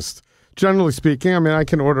breakfast. Generally speaking, I mean, I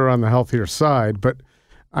can order on the healthier side, but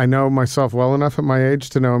I know myself well enough at my age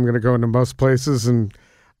to know I'm going to go into most places and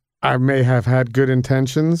I may have had good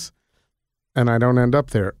intentions and I don't end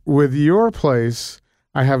up there. With your place,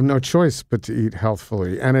 I have no choice but to eat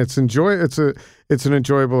healthfully, and it's an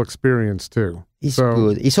enjoyable experience too. It's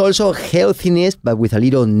good. It's also healthiness, but with a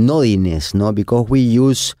little nuttiness, no? Because we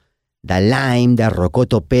use the lime, the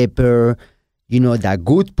rocoto pepper, you know, the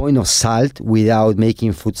good point of salt without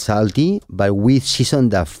making food salty, but we season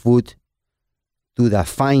the food to the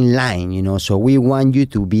fine line, you know. So we want you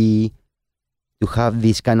to have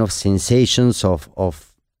these kind of sensations of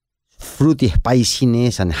fruity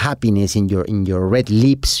spiciness and happiness in your red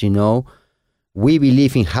lips, you know. We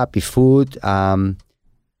believe in happy food, and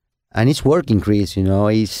it's working, Chris, you know.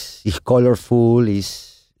 It's colorful,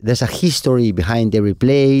 there's a history behind every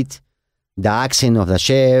plate, the accent of the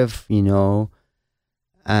chef, you know,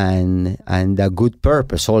 and the good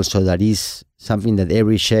purpose also, that is something that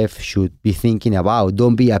every chef should be thinking about.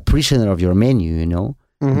 Don't be a prisoner of your menu, you know.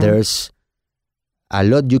 Mm-hmm. There's a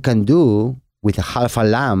lot you can do with half a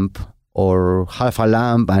lamb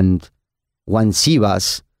and 1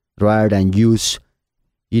 sivas rather than use,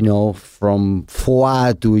 you know, from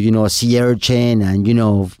foie to, you know, sea urchin and, you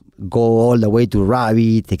know, go all the way to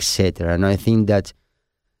rabbit, etc. And I think that,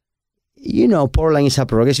 you know, Portland is a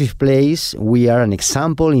progressive place. We are an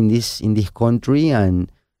example in this country,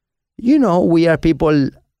 and, you know, we are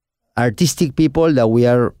artistic people that we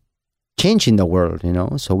are changing the world, you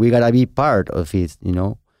know. So we gotta be part of it, you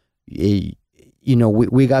know. You know,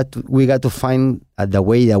 we got to find the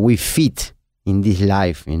way that we fit in this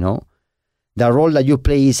life, you know. The role that you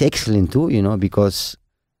play is excellent too, you know, because,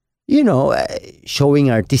 you know,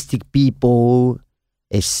 showing artistic people,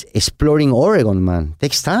 exploring Oregon, man,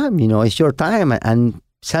 takes time, you know. It's your time, and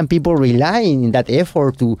some people rely in that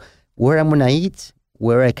effort to where I'm gonna eat,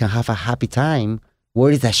 where I can have a happy time,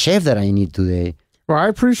 where is the chef that I need today. Well, I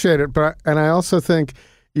appreciate it, and I also think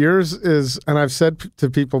yours is, and I've said to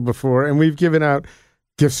people before, and we've given out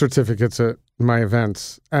gift certificates at my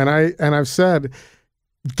events, and I've said,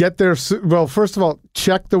 get there. Well, first of all,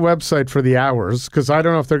 check the website for the hours, because I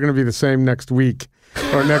don't know if they're going to be the same next week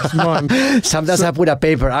or next month. Sometimes I put a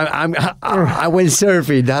paper. I went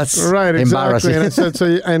surfing. That's right, exactly. Embarrassing. And I said,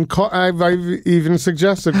 I've even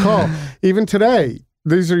suggested call. Even today,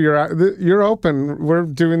 these are you're open. We're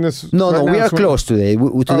doing this. No, we are closed today.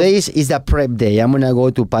 Today is the prep day. I'm gonna go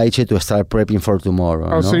to Paiche to start prepping for tomorrow.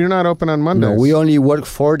 Oh, no? So you're not open on Mondays? No, we only work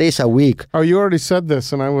 4 days a week. Oh, you already said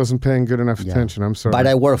this, and I wasn't paying good enough attention. I'm sorry. But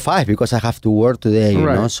I work 5 because I have to work today. You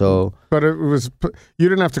know, so. But it was you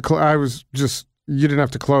didn't have to. You didn't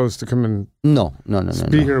have to close to come and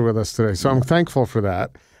be here with us today. So I'm thankful for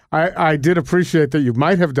that. I did appreciate that you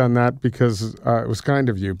might have done that because it was kind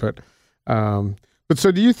of you, but. But so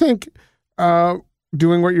do you think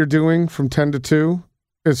doing what you're doing from 10 to 2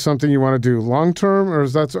 is something you want to do long term, or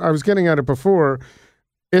is that, I was getting at it before,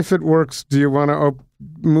 if it works, do you want to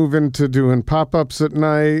move into doing pop-ups at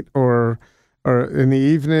night or in the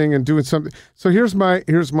evening and doing something? So here's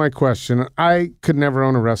my question. I could never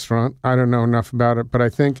own a restaurant. I don't know enough about it, but I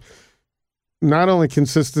think not only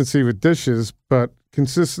consistency with dishes, but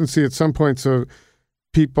consistency at some point so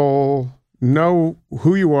people know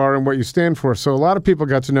who you are and what you stand for. So a lot of people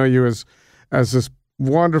got to know you as this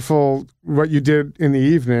wonderful, what you did in the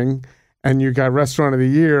evening, and you got Restaurant of the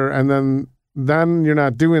Year, and then you're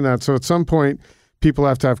not doing that. So at some point, people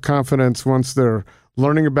have to have confidence once they're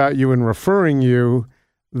learning about you and referring you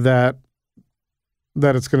that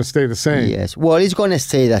it's going to stay the same. Yes. Well, it's going to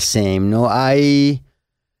stay the same. No, I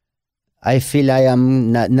feel I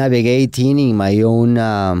am navigating in my own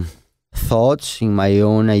thoughts, in my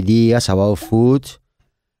own ideas about food.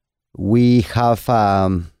 We have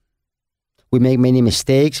we make many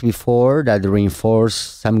mistakes before that reinforce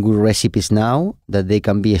some good recipes now that they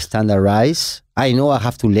can be standardized. I know I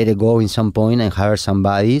have to let it go in some point and hire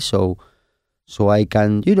somebody so I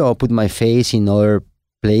can, put my face in other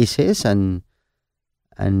places and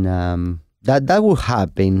that will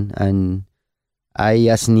happen. And I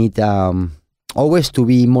just need always to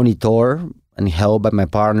be monitored and helped by my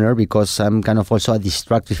partner because I'm kind of also a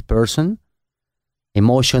destructive person,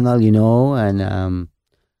 emotional, and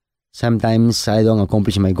sometimes I don't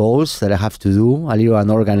accomplish my goals that I have to do, a little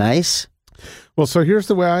unorganized. Well, so here's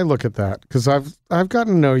the way I look at that, because I've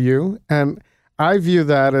gotten to know you, and I view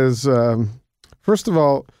that as, first of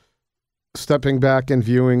all, stepping back and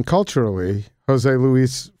viewing culturally Jose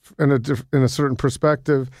Luis in a certain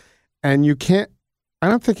perspective, and I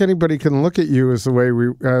don't think anybody can look at you as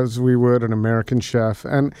we would an American chef,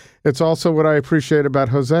 and it's also what I appreciate about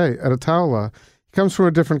Jose at Ataula. He comes from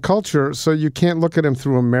a different culture, so you can't look at him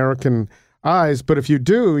through American eyes, but if you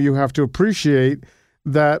do, you have to appreciate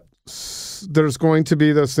that there's going to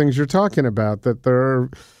be those things you're talking about, that there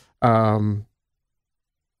are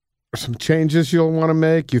some changes you'll want to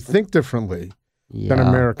make. You think differently than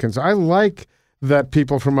Americans. I like that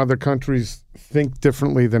people from other countries think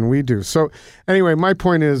differently than we do. So anyway, my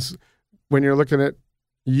point is, when you're looking at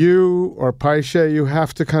you or Paiche, you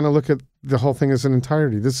have to kind of look at the whole thing as an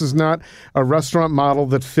entirety. This is not a restaurant model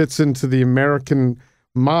that fits into the American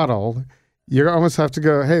model. You almost have to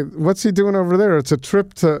go, hey, what's he doing over there? It's a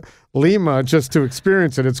trip to Lima just to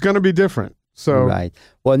experience it. It's going to be different. So right.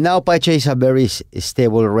 Well, now Paiche is a very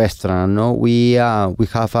stable restaurant. No, we have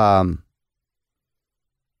a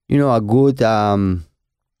good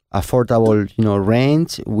affordable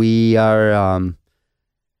rent. We are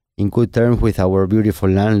in good terms with our beautiful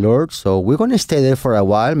landlord, so we're going to stay there for a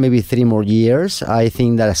while, maybe 3 more years. I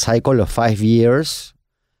think that a cycle of 5 years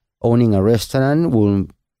owning a restaurant will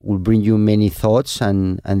bring you many thoughts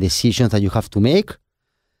and decisions that you have to make.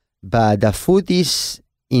 But the food is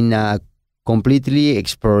in a completely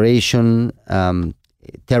exploration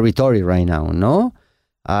territory right now, no?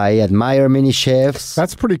 I admire many chefs.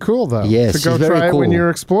 That's pretty cool, though. Yes, to go try it when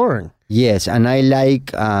you're exploring. Yes, and I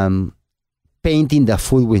like painting the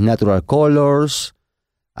food with natural colors.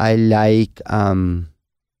 I like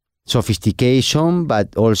sophistication,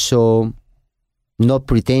 but also not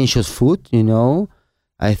pretentious food,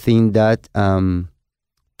 I think that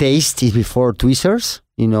taste is before tweezers.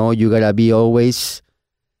 You gotta be always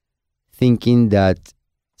thinking that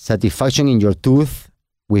satisfaction in your tooth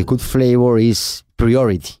with good flavor is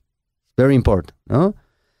priority. Very important, no?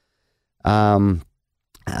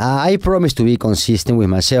 I promise to be consistent with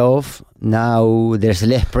myself. Now there's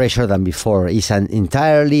less pressure than before. It's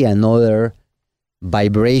entirely another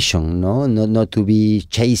vibration, no? Not to be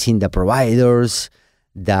chasing the providers,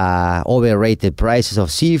 the overrated prices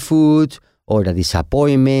of seafood, or the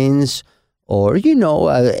disappointments, or,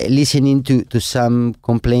 listening to some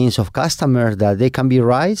complaints of customers that they can be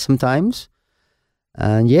right sometimes.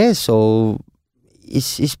 And yes, so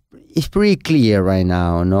it's pretty clear right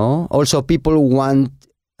now, no? Also, people want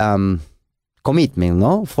commitment,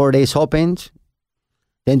 no? 4 days opened,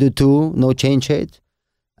 10 to 2, no change it,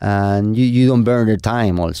 and you don't burn the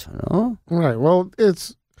time also, no? Right. Well,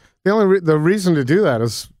 it's the reason to do that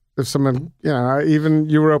is if someone, even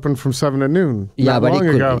you were open from 7 to noon not long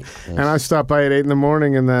ago, yes. And I stopped by at 8 in the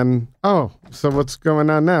morning, and then, so what's going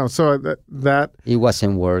on now? So that it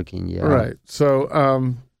wasn't working, yeah. Right. So,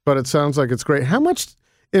 but it sounds like it's great. How much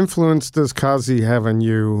influence does Kazi have on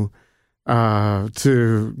you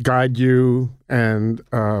to guide you and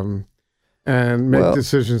make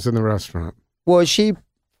decisions in the restaurant? Well, she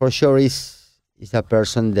for sure is a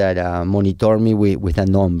person that monitor me with the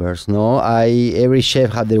numbers. No, every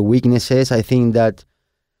chef have their weaknesses. I think that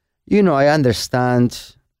I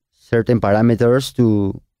understand certain parameters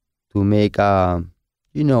to make a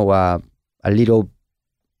little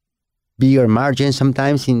bigger margin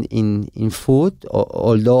sometimes in food,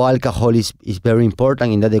 although alcohol is very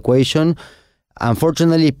important in that equation.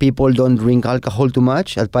 Unfortunately, people don't drink alcohol too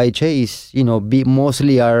much. At Paiche is,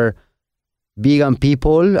 mostly are vegan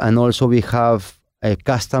people, and also we have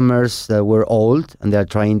customers that were old and they're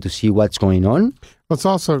trying to see what's going on. Well, it's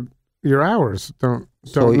also your hours don't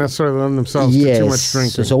necessarily lend themselves yes, to too much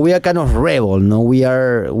drinking. So we are kind of rebel, no? We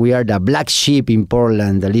are the black sheep in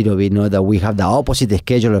Portland a little bit, no? That we have the opposite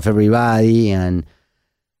schedule of everybody and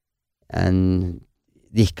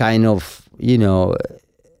this kind of,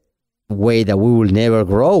 way that we will never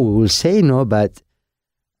grow, we will say, no? But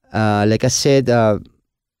like I said,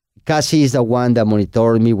 Cassie is the one that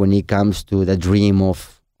monitored me when it comes to the dream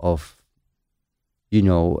of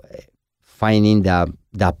finding the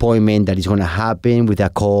appointment that is going to happen with a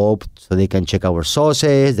co-op so they can check our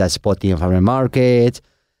sauces, the spotting of our market.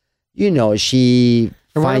 She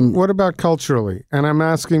What about culturally? And I'm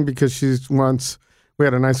asking because we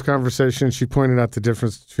had a nice conversation. She pointed out the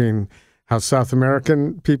difference between how South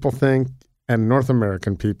American people think and North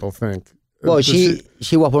American people think. Well, she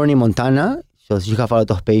was born in Montana, so she has a lot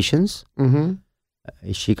of patience.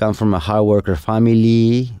 Mm-hmm. She comes from a hard worker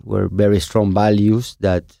family with very strong values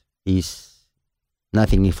that is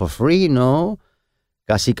nothing is for free, no?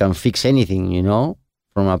 Cassie can fix anything,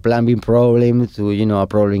 from a plumbing problem to, a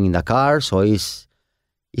problem in the car. So it's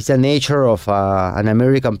the nature of an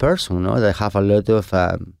American person, that have a lot of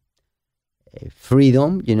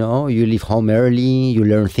freedom, You leave home early, you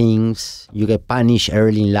learn things, you get punished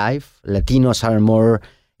early in life. Latinos are more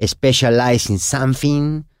specialized in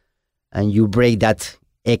something, and you break that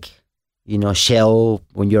egg, shell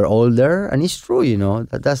when you're older. And it's true,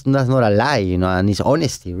 that's not a lie, and it's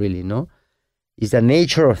honesty, really, It's the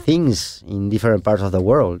nature of things in different parts of the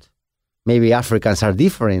world. Maybe Africans are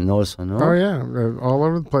different also, no? Oh, yeah, all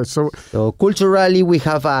over the place. So culturally, we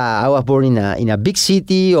have, I was born in a big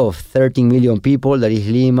city of 13 million people, that is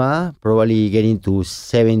Lima, probably getting to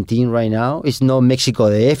 17 right now. It's not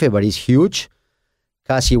Mexico DF, but it's huge.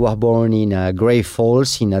 Cassie was born in Great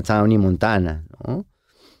Falls, in a town in Montana, no?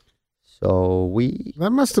 So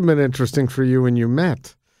that must have been interesting for you when you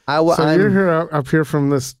met. You're here up here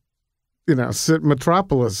from this,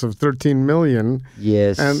 metropolis of 13 million.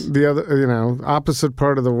 Yes. And the other, opposite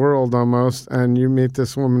part of the world almost, and you meet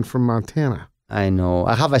this woman from Montana. I know.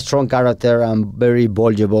 I have a strong character. I'm very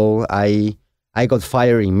voluble. I got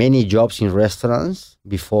fired in many jobs in restaurants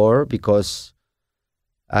before because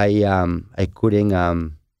I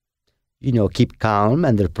couldn't, keep calm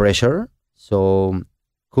under pressure. So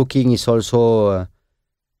cooking is also,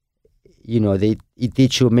 it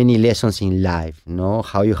teaches you many lessons in life,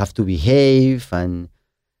 how you have to behave, and,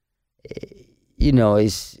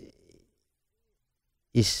 it's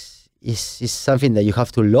something that you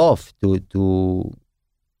have to love to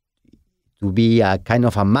be a kind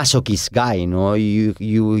of a masochist guy,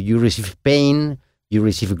 you receive pain, you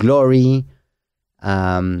receive glory,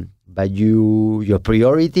 but your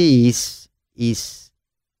priority is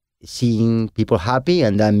seeing people happy,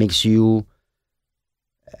 and that makes you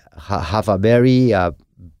have a very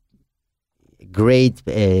great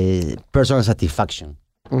personal satisfaction.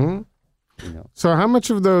 Mm-hmm. So how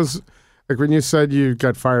much of those, like when you said you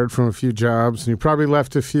got fired from a few jobs and you probably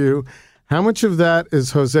left a few, how much of that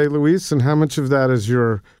is Jose Luis and how much of that is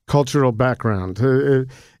your cultural background?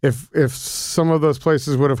 If some of those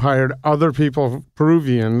places would have hired other people,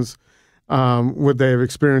 Peruvians, would they have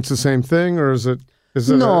experienced the same thing, or is it it's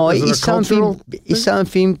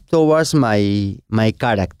something towards my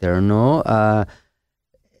character, no? I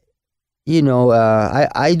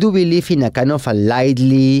do believe in a kind of a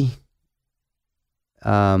lightly,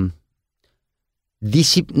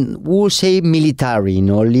 we'll say military,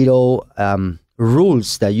 little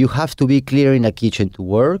rules that you have to be clear in the kitchen to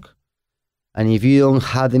work. And if you don't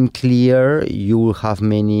have them clear, you will have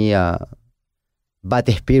many bad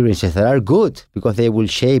experiences that are good because they will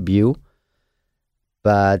shape you.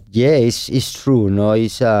 But yeah, it's true. No,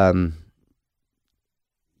 it's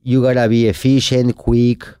you gotta be efficient,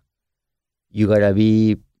 quick. You gotta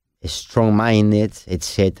be strong-minded,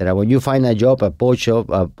 etc. When you find a job, a poach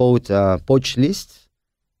list,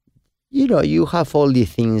 you have all the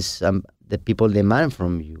things that people demand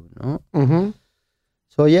from you. No. Mm-hmm.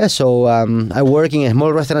 So yeah, I work in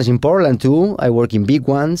small restaurants in Portland too. I work in big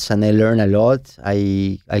ones, and I learn a lot.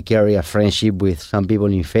 I carry a friendship with some people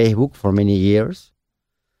in Facebook for many years.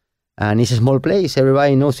 And it's a small place.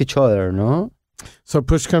 Everybody knows each other, no? So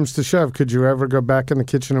push comes to shove. Could you ever go back in the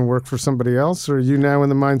kitchen and work for somebody else? Or are you now in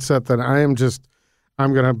the mindset that I'm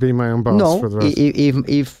going to be my own boss for the rest?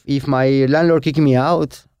 If my landlord kicks me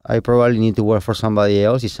out, I probably need to work for somebody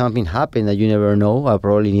else. If something happened that you never know, I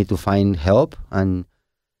probably need to find help. But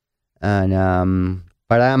I'm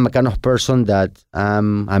a kind of person that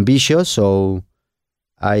I'm ambitious, so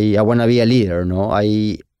I want to be a leader, no?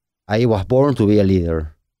 I was born to be a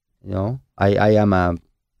leader. I am a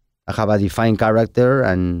I have a defined character,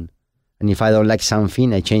 and if I don't like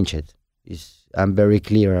something, I change it. I'm very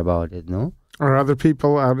clear about it, no? Are other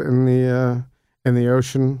people out in the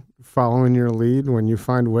ocean following your lead when you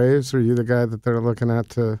find waves? Are you the guy that they're looking at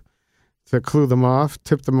to clue them off,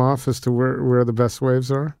 tip them off as to where the best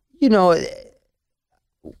waves are? You know,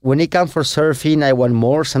 when it comes for surfing, I want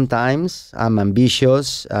more sometimes. I'm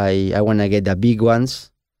ambitious. I want to get the big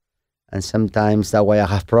ones. And sometimes that's why I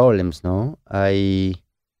have problems, no? I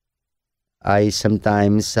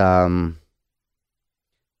sometimes have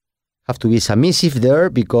to be submissive there,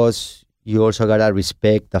 because you also got to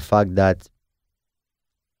respect the fact that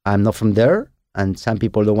I'm not from there, and some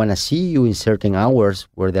people don't want to see you in certain hours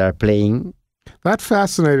where they are playing. That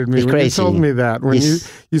fascinated me it's when crazy. You told me that. When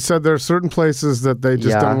you said there are certain places that they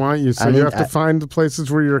just don't want you, so you have to find the places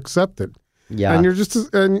where you're accepted. Yeah. And you're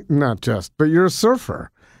but you're a surfer.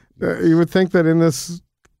 You would think that in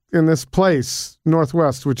this place,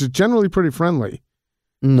 Northwest, which is generally pretty friendly.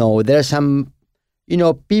 No, there's some,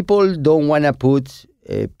 people don't want to put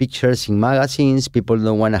pictures in magazines. People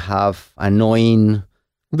don't want to have annoying...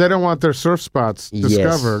 They don't want their surf spots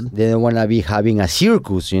discovered. Yes, they don't want to be having a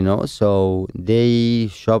circus, so they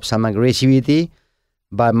show up some aggressivity.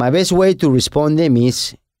 But my best way to respond to them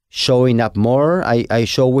is showing up more. I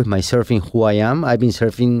show with my surfing who I am. I've been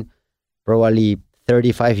surfing probably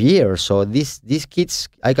 35 years. So these kids,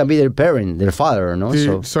 I can be their parent, their father, no?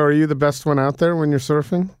 So are you the best one out there when you're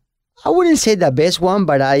surfing? I wouldn't say the best one,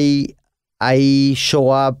 but I show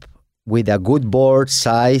up with a good board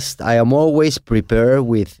sized. I am always prepared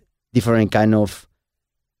with different kind of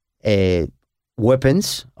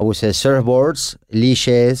weapons. I would say surfboards,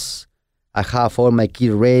 leashes. I have all my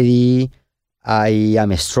kit ready. I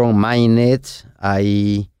am strong-minded.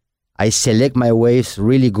 I select my waves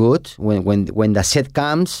really good. When the set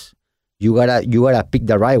comes, you gotta pick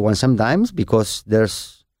the right one sometimes, because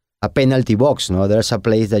there's a penalty box. No, there's a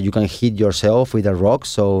place that you can hit yourself with a rock.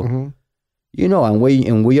 So. Mm-hmm. And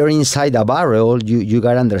when we are inside a barrel, you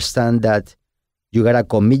got to understand that you got to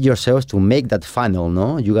commit yourself to make that funnel,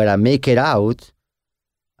 no? You got to make it out.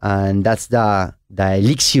 And that's the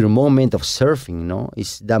elixir moment of surfing, no?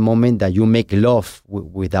 It's that moment that you make love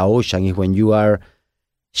with the ocean. Is when you are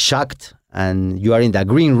shocked and you are in the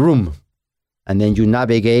green room. And then you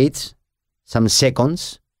navigate some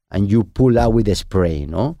seconds and you pull out with the spray,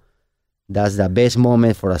 no? That's the best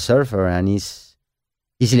moment for a surfer, and it's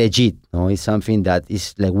legit, no? It's something that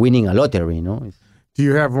is like winning a lottery, no? Do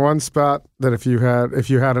you have one spot that if you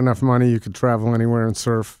had enough money, you could travel anywhere and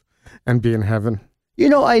surf and be in heaven?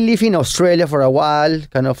 I live in Australia for a while,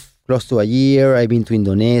 kind of close to a year. I've been to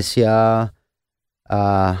Indonesia,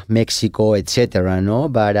 Mexico, etc., no?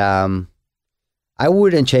 But I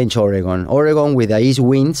wouldn't change Oregon. Oregon with the east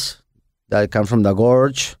winds that come from the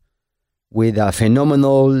gorge, with a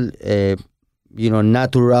phenomenal,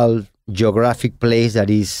 natural geographic place that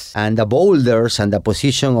is, and the boulders and the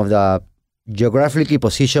position of the geographically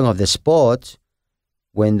position of the spot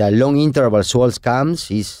when the long interval swells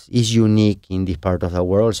comes is unique in this part of the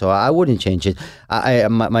world. So I wouldn't change it.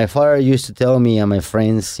 My father used to tell me and my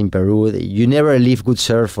friends in Peru, you never leave good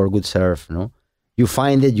surf for good surf, no? You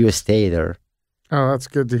find it, you stay there. Oh, that's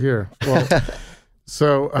good to hear. Well,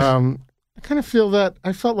 so I kind of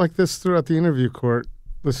I felt like this throughout the interview, Court,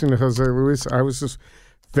 listening to Jose Luis. I was just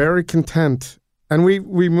very content. And we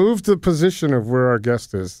moved the position of where our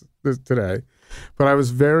guest is today, but I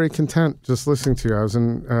was very content just listening to you. I was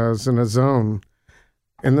in a zone,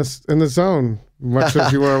 in the zone, much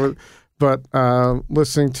as you are. But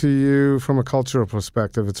listening to you from a cultural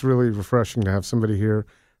perspective, it's really refreshing to have somebody here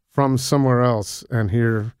from somewhere else and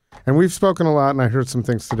hear. And we've spoken a lot, and I heard some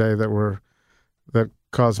things today that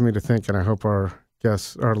caused me to think, and I hope our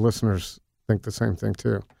listeners think the same thing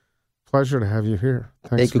too. Pleasure to have you here.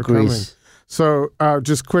 Thanks for coming. Chris. So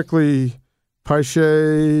just quickly,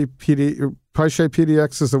 Paiche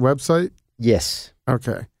PDX is the website? Yes.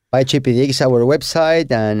 Okay. Paiche PDX is our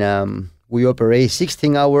website, and we operate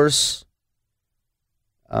 16 hours.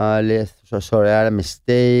 Sorry, I had a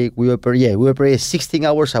mistake. We operate 16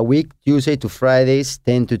 hours a week, Tuesday to Fridays,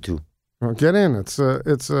 10 to 2. Well, get in. It's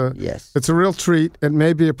a real treat. It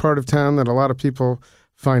may be a part of town that a lot of people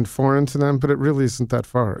find foreign to them, but it really isn't that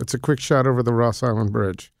far. It's a quick shot over the Ross Island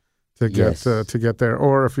Bridge to get there.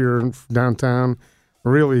 Or if you're in downtown,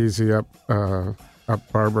 really easy up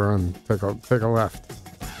Barber and take a left.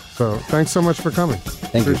 So thanks so much for coming.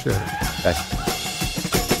 Appreciate it. Bye.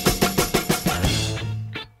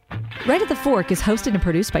 Right at the Fork is hosted and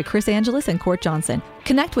produced by Chris Angeles and Court Johnson.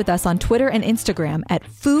 Connect with us on Twitter and Instagram at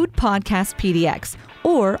Food Podcast PDX,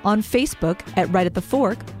 or on Facebook at Right at the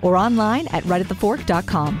Fork, or online at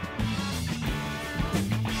rightatthefork.com.